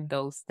drive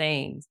those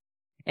things.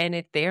 And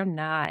if they're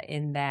not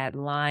in that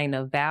line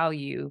of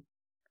value,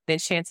 then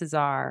chances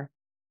are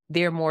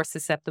they're more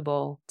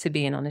susceptible to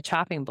being on the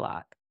chopping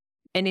block.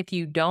 And if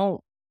you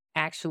don't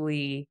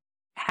actually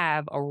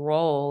have a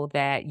role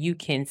that you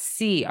can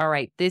see, all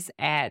right, this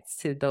adds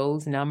to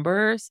those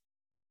numbers.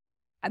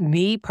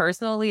 Me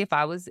personally, if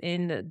I was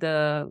in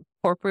the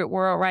corporate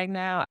world right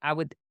now, I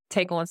would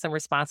take on some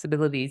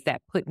responsibilities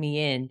that put me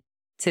in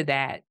to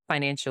that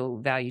financial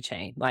value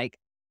chain. Like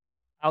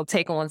I'll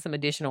take on some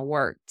additional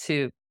work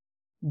to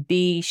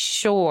be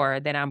sure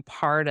that I'm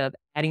part of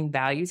adding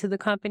value to the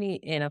company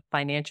in a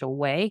financial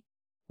way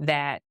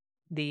that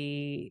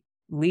the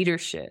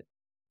leadership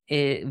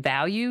it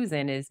values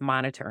and is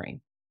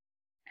monitoring.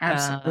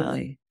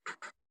 Absolutely.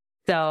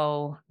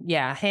 So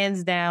yeah,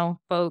 hands down,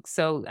 folks.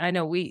 So I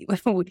know we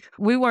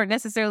weren't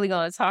necessarily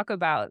going to talk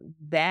about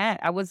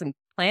that. I wasn't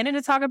planning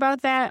to talk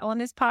about that on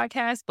this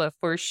podcast, but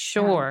for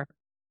sure,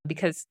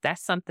 because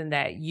that's something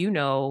that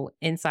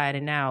inside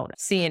and out,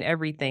 seeing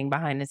everything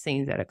behind the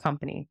scenes at a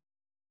company.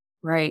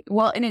 Right.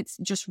 Well, and it's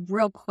just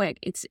real quick.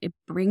 It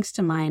brings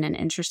to mind an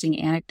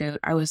interesting anecdote.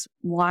 I was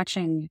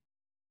watching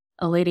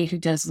a lady who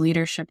does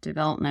leadership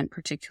development,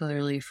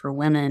 particularly for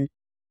women,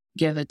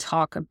 give a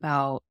talk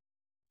about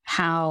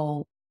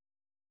how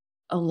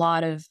a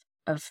lot of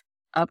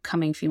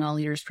upcoming female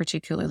leaders,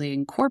 particularly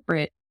in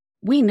corporate,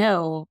 we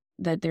know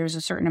that there's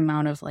a certain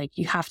amount of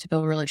you have to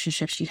build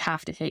relationships, you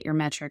have to hit your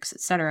metrics,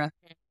 etc.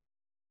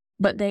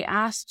 But they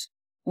asked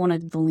one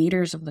of the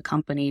leaders of the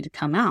company to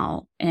come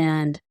out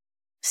and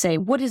say,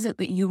 what is it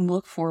that you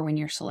look for when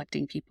you're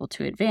selecting people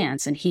to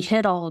advance? And he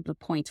hit all of the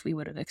points we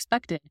would have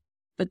expected.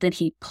 But then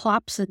he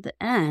plops at the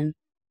end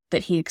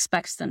that he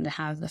expects them to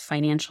have the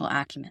financial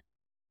acumen.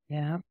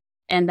 Yeah.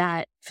 And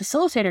that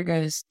facilitator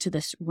goes to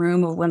this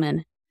room of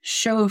women,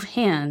 show of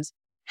hands,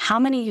 how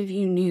many of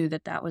you knew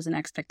that that was an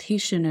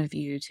expectation of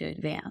you to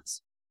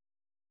advance?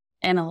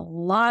 And a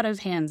lot of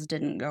hands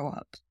didn't go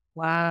up.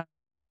 Wow.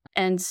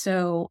 And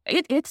so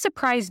it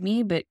surprised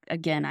me. But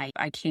again,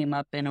 I came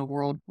up in a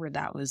world where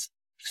that was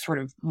sort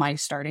of my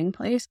starting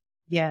place.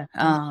 Yeah.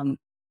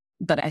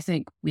 But I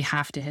think we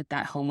have to hit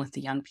that home with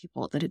the young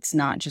people, that it's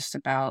not just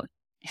about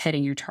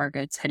hitting your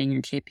targets, hitting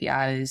your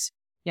KPIs,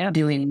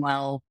 doing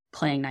well,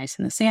 playing nice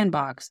in the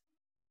sandbox.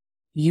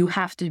 You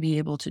have to be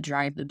able to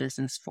drive the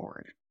business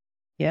forward.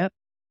 Yep.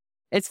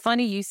 It's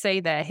funny you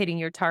say that, hitting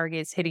your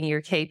targets, hitting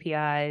your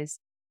KPIs,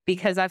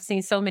 because I've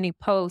seen so many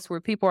posts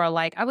where people are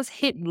like, I was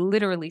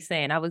literally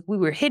saying we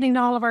were hitting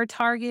all of our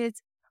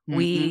targets.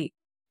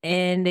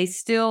 And they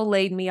still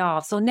laid me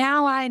off. So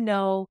now I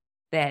know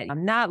that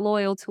I'm not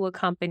loyal to a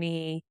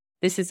company,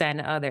 this is that and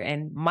the other.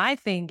 And my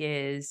thing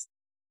is,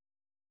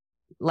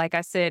 like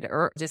I said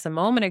just a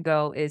moment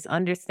ago, is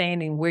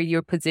understanding where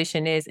your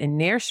position is in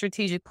their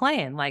strategic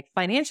plan, like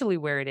financially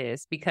where it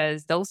is,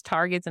 because those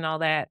targets and all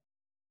that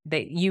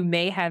you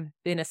may have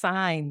been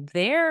assigned,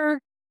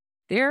 their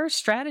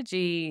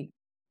strategy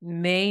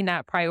may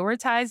not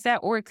prioritize that,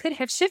 or it could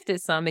have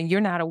shifted some and you're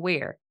not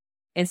aware.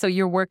 And so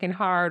you're working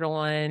hard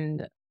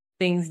on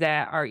things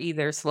that are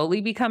either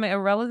slowly becoming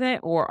irrelevant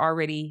or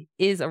already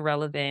is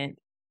irrelevant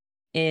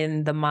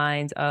in the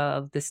minds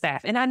of the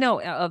staff. And I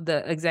know of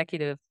the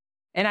executive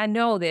And I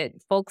know that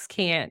folks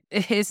can't,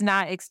 it's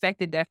not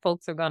expected that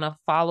folks are going to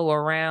follow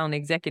around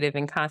executive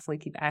and constantly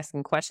keep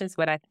asking questions.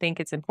 But I think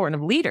it's important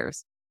of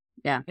leaders,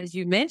 Yeah. as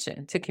you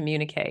mentioned, to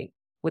communicate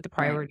what the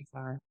Right. priorities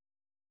are.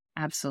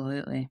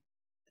 Absolutely.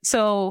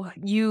 So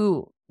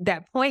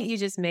that point you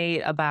just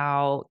made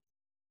about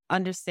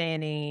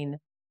understanding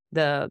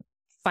the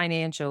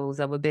financials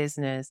of a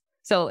business.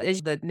 So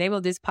the name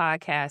of this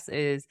podcast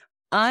is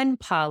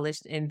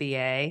Unpolished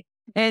MBA.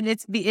 And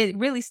it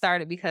really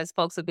started because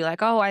folks would be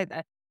like, oh,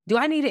 do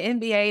I need an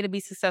MBA to be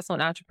successful in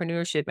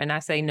entrepreneurship? And I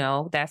say,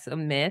 no, that's a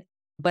myth.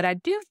 But I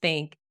do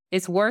think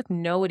it's worth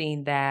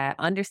noting that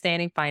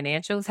understanding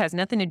financials has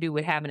nothing to do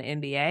with having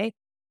an MBA,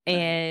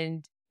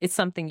 and it's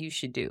something you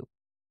should do.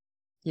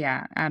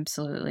 Yeah,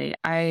 absolutely.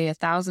 I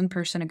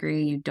 1,000%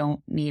 agree. You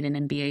don't need an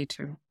MBA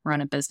to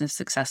run a business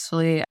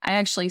successfully. I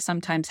actually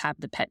sometimes have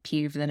the pet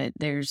peeve that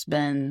there's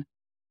been,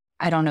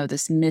 I don't know,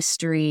 this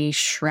mystery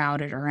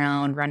shrouded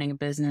around running a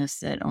business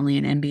that only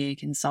an MBA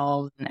can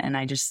solve. And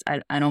I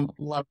don't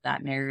love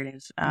that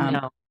narrative.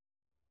 No.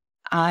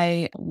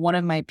 One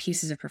of my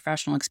pieces of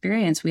professional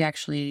experience, when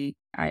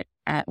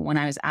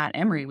I was at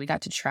Emory, we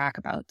got to track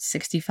about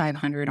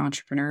 6,500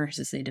 entrepreneurs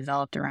as they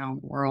developed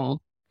around the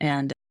world.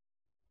 And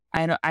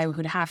I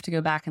would have to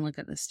go back and look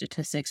at the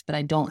statistics, but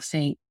I don't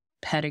think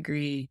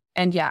pedigree.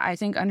 And yeah, I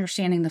think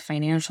understanding the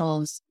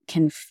financials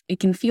can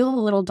feel a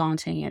little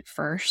daunting at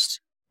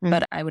first,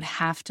 but I would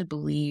have to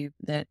believe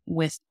that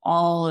with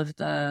all of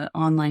the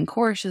online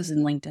courses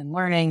and LinkedIn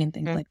Learning and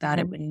things like that,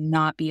 it would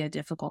not be a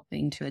difficult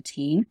thing to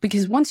attain.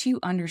 Because once you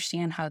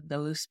understand how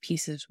those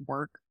pieces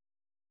work,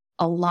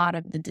 a lot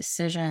of the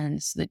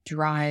decisions that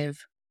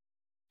drive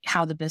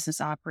how the business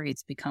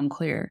operates become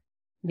clear.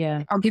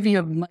 Yeah. I'll give you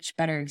a much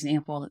better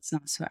example that's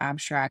not so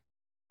abstract.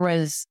 There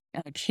was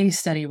a case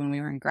study when we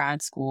were in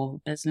grad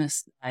school,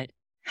 business that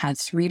had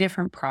 3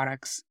 different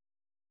products,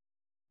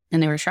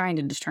 and they were trying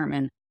to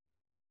determine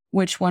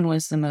which one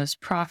was the most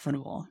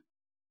profitable.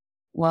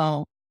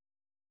 Well,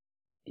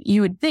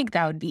 you would think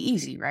that would be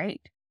easy,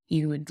 right?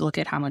 You would look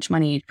at how much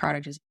money each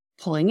product is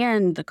pulling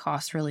in, the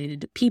costs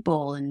related to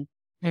people and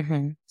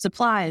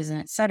supplies and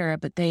et cetera,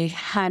 but they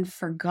had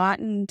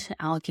forgotten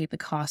to allocate the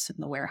cost in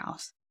the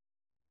warehouse.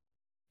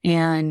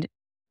 And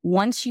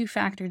once you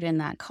factored in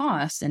that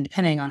cost, and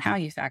depending on how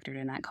you factored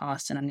in that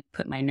cost, and I'm going to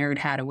put my nerd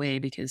hat away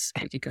because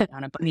I could go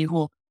down a bunny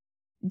hole,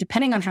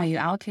 depending on how you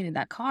allocated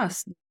that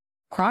cost,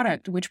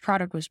 which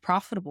product was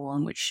profitable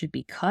and which should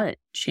be cut,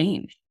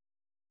 changed.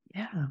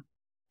 Yeah.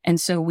 And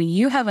so when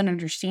you have an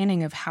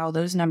understanding of how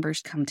those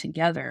numbers come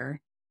together,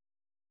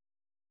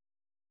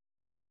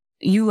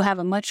 you have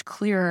a much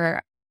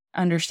clearer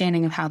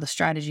understanding of how the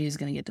strategy is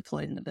going to get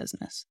deployed in the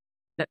business.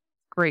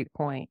 Great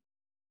point.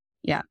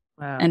 Yeah.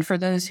 Wow. And for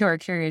those who are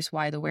curious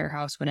why the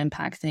warehouse would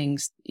impact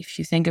things, if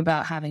you think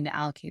about having to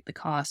allocate the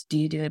cost, do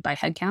you do it by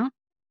headcount?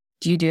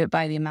 Do you do it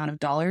by the amount of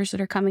dollars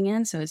that are coming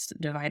in? So it's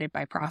divided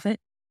by profit.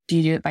 Do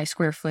you do it by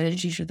square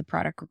footage each of the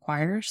product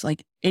requires?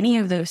 Like any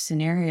of those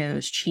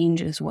scenarios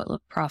changes what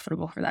looked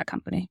profitable for that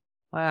company.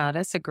 Wow,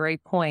 that's a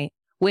great point.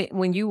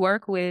 When you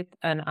work with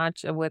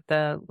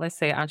let's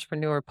say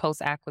entrepreneur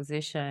post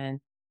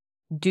acquisition,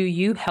 do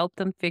you help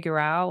them figure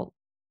out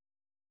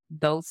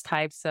those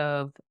types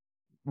of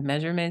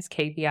measurements,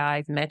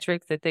 KPIs,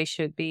 metrics that they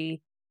should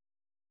be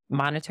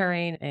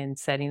monitoring and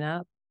setting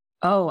up?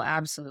 Oh,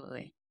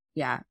 absolutely.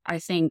 Yeah. I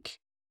think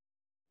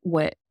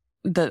what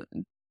the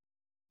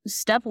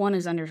step 1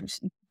 is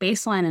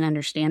baseline and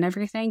understand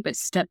everything. But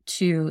step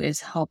 2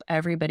 is help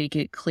everybody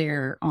get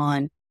clear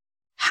on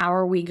how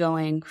are we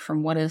going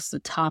from what is the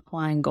top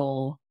line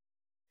goal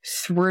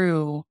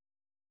through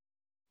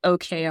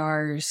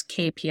OKRs,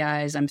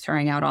 KPIs. I'm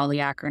throwing out all the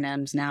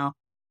acronyms now.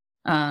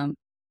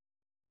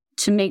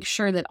 To make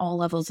sure that all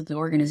levels of the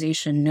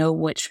organization know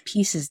which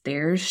piece is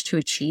theirs to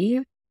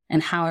achieve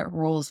and how it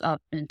rolls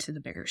up into the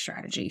bigger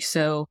strategy.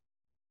 So,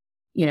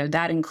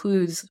 that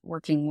includes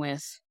working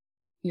with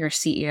your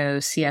CEO,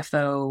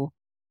 CFO,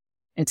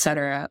 et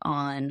cetera,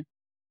 on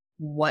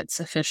what's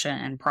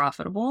efficient and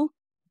profitable.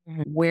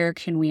 Where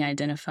can we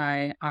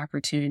identify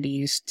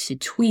opportunities to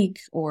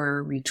tweak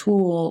or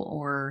retool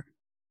or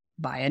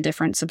buy a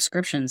different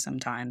subscription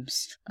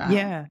sometimes?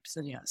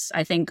 So yes,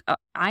 I think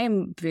I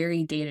am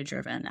very data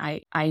driven.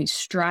 I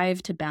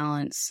strive to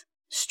balance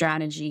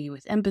strategy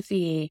with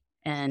empathy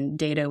and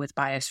data with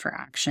bias for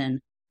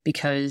action,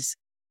 because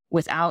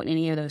without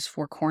any of those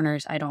 4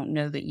 corners, I don't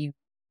know that you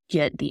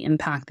get the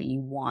impact that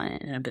you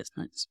want in a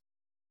business.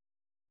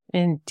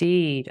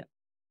 Indeed.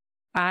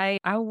 I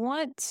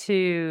want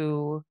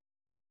to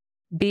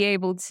be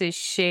able to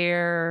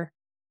share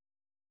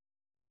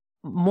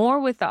more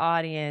with the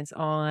audience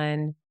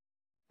on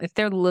if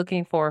they're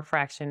looking for a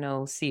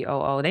fractional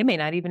COO. They may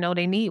not even know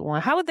they need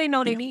one. How would they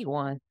know they need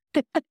one?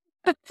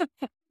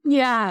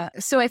 Yeah.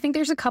 So I think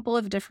there's a couple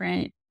of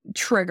different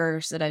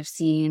triggers that I've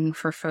seen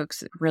for folks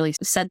that really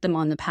set them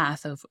on the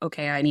path of,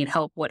 okay, I need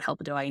help. What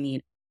help do I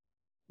need?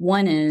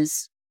 One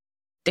is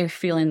they're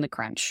feeling the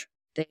crunch.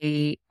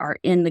 They are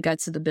in the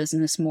guts of the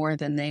business more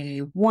than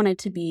they want it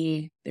to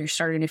be. They're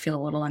starting to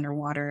feel a little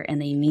underwater,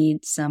 and they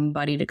need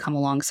somebody to come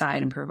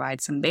alongside and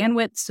provide some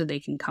bandwidth so they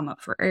can come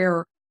up for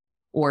air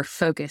or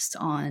focus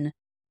on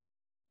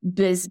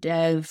biz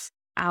dev,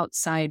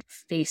 outside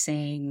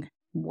facing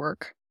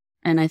work.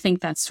 And I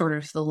think that's sort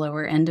of the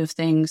lower end of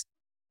things.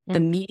 The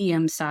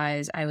medium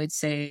size, I would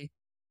say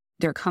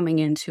they're coming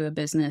into a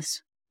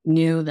business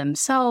new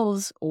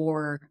themselves,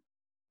 or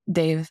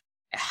they've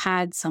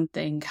had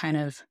something kind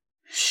of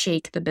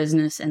shake the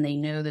business and they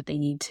know that they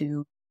need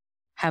to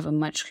have a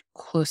much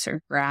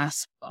closer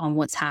grasp on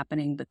what's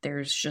happening, but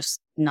there's just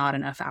not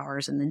enough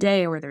hours in the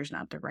day or there's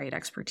not the right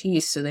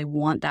expertise. So they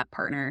want that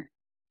partner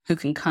who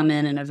can come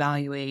in and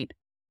evaluate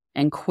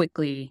and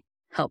quickly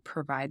help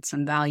provide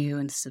some value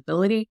and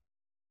stability.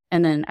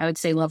 And then I would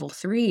say level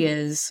 3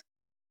 is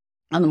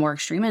on the more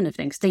extreme end of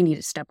things, they need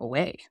to step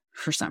away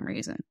for some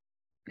reason.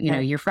 You know,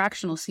 your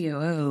fractional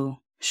COO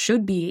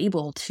should be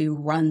able to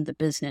run the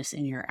business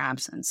in your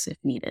absence if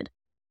needed.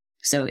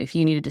 So if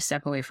you needed to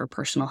step away for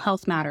personal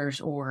health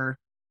matters or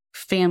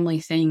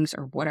family things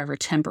or whatever,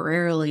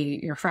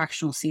 temporarily, your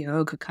fractional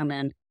COO could come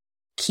in,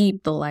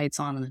 keep the lights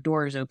on and the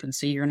doors open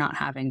so you're not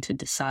having to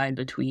decide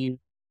between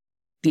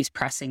these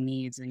pressing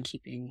needs and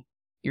keeping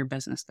your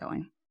business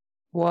going.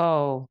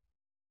 Whoa.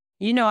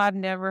 You know, I've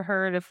never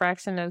heard a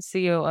fractional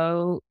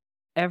COO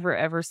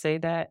ever say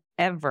that,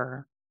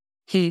 ever.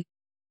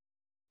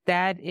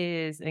 That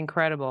is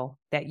incredible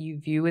that you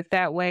view it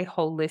that way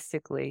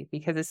holistically,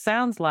 because it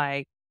sounds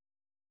like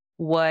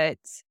what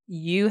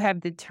you have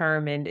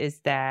determined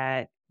is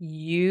that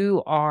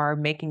you are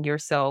making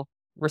yourself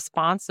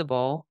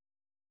responsible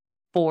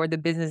for the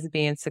business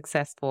being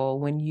successful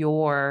when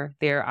you're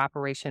their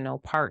operational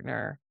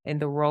partner in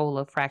the role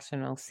of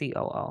fractional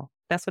COO.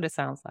 That's what it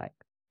sounds like.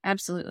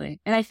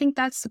 Absolutely. And I think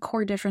that's the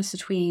core difference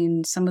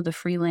between some of the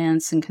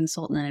freelance and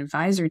consultant and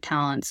advisor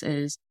talents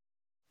is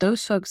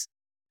those folks,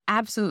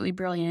 absolutely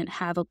brilliant,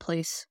 have a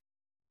place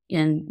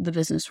in the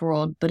business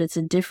world, but it's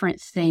a different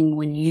thing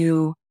when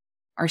you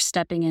are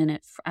stepping in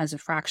it as a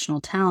fractional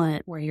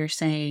talent where you're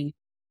saying,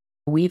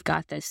 we've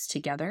got this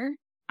together.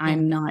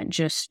 I'm not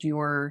just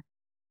your,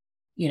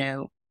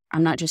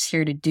 I'm not just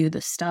here to do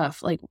the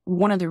stuff. Like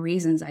one of the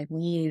reasons I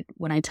lead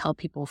when I tell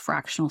people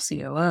fractional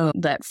COO,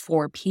 that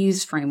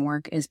 4Ps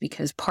framework is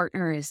because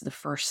partner is the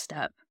first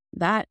step.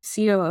 That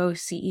COO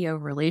CEO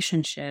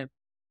relationship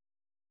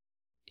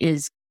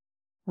is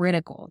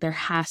critical. There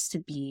has to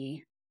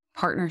be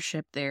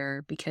partnership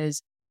there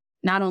because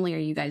not only are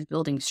you guys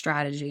building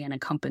strategy and a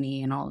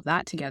company and all of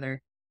that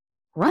together,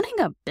 running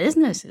a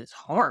business is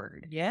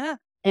hard. Yeah.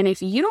 And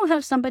if you don't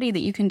have somebody that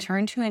you can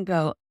turn to and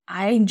go,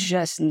 I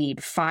just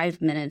need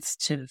 5 minutes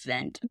to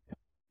vent.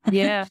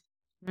 Yeah.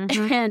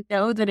 And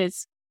know that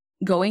it's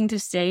going to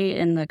stay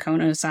in the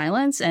cone of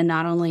silence. And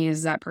not only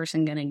is that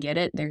person going to get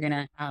it, they're going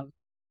to have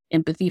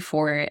empathy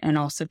for it and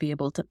also be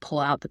able to pull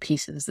out the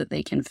pieces that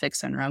they can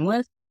fix and run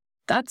with.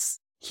 That's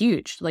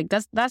huge. Like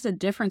that's a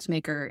difference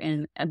maker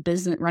in a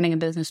business, running a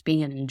business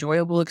being an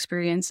enjoyable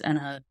experience and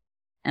a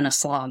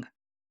slog.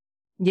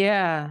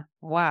 Yeah.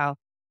 Wow.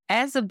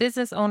 As a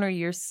business owner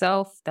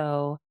yourself,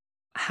 though,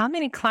 how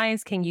many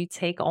clients can you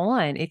take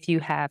on if you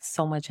have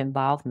so much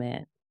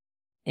involvement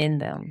in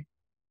them?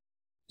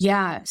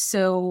 Yeah.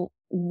 So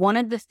one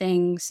of the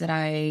things that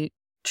I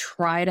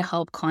try to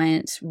help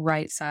clients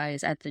right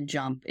size at the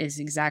jump is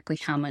exactly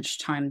how much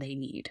time they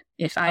need.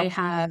 If I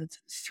have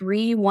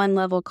 3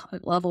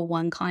 level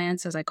 1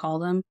 clients, as I call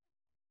them,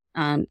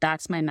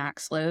 that's my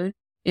max load.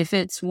 If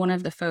it's one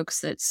of the folks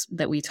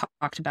that we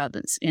talked about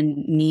that's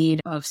in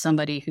need of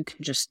somebody who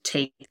can just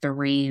take the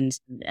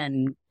reins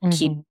and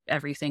keep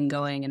everything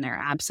going in their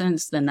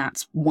absence, then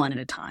that's one at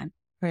a time.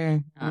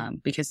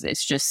 Because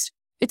it's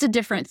a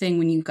different thing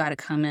when you've got to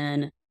come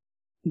in,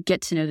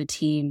 get to know the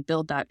team,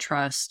 build that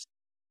trust,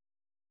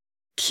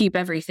 keep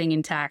everything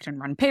intact and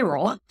run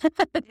payroll.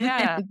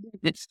 Yeah.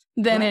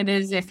 Than it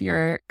is if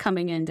you're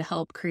coming in to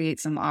help create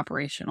some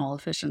operational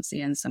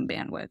efficiency and some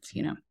bandwidth,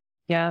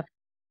 Yeah.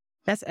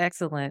 That's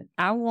excellent.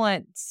 I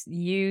want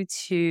you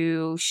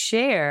to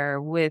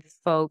share with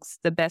folks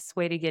the best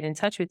way to get in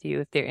touch with you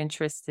if they're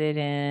interested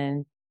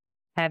in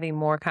having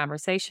more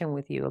conversation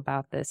with you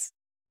about this.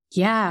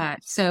 Yeah.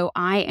 So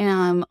I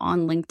am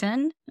on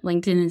LinkedIn.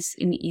 LinkedIn is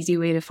an easy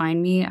way to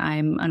find me.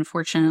 I'm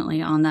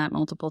unfortunately on that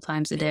multiple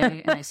times a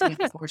day. And I say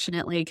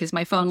unfortunately because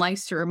my phone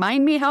likes to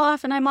remind me how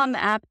often I'm on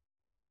the app.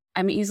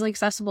 I'm easily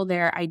accessible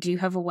there. I do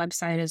have a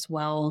website as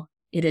well.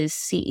 It is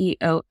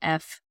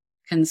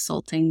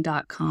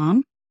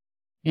CEOFconsulting.com.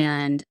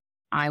 And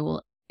I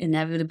will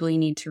inevitably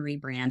need to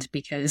rebrand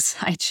because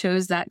I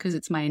chose that because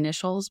it's my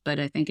initials,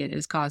 but I think it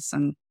has caused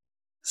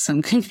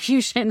some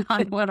confusion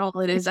on what all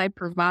it is I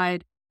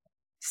provide.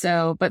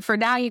 So, but for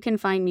now, you can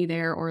find me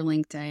there or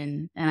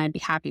LinkedIn, and I'd be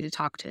happy to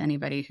talk to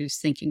anybody who's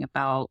thinking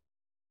about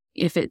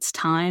if it's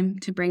time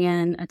to bring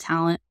in a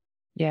talent.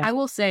 Yeah. I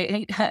will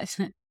say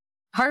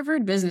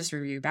Harvard Business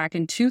Review back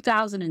in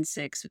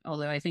 2006,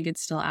 although I think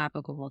it's still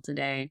applicable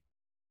today,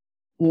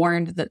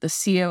 warned that the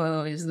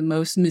COO is the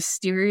most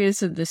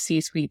mysterious of the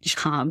C-suite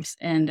jobs.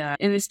 And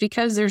it's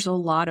because there's a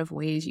lot of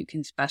ways you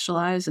can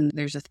specialize, and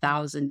there's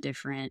 1,000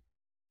 different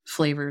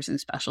flavors and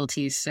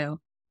specialties. So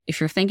if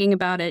you're thinking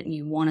about it and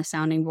you want a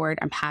sounding board,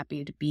 I'm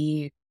happy to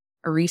be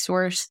a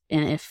resource.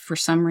 And if for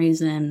some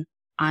reason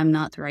I'm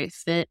not the right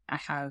fit,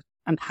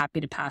 I'm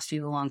happy to pass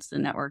you along to the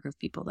network of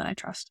people that I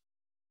trust.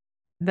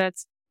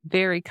 That's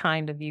very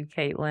kind of you,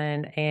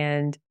 Caitlin.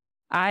 And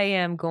I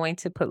am going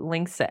to put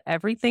links to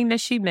everything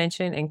that she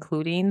mentioned,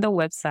 including the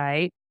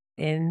website,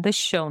 in the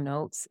show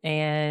notes.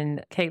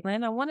 And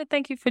Caitlin, I want to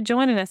thank you for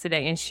joining us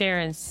today and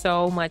sharing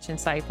so much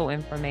insightful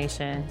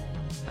information.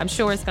 I'm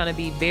sure it's going to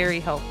be very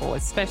helpful,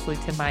 especially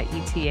to my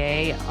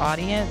ETA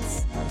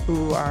audience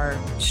who are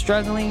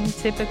struggling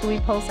typically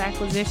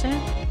post-acquisition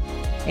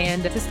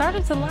and to start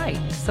it to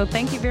like. So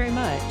thank you very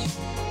much.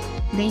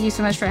 Thank you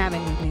so much for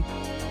having me.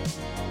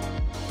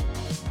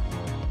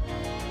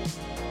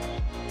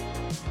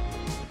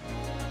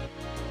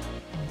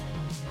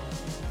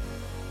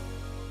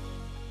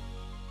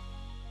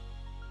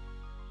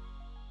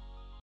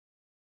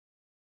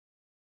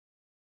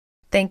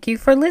 Thank you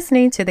for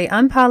listening to the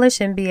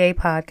Unpolished MBA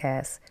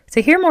podcast.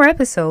 To hear more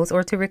episodes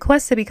or to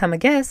request to become a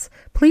guest,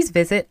 please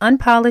visit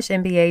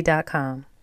unpolishedmba.com.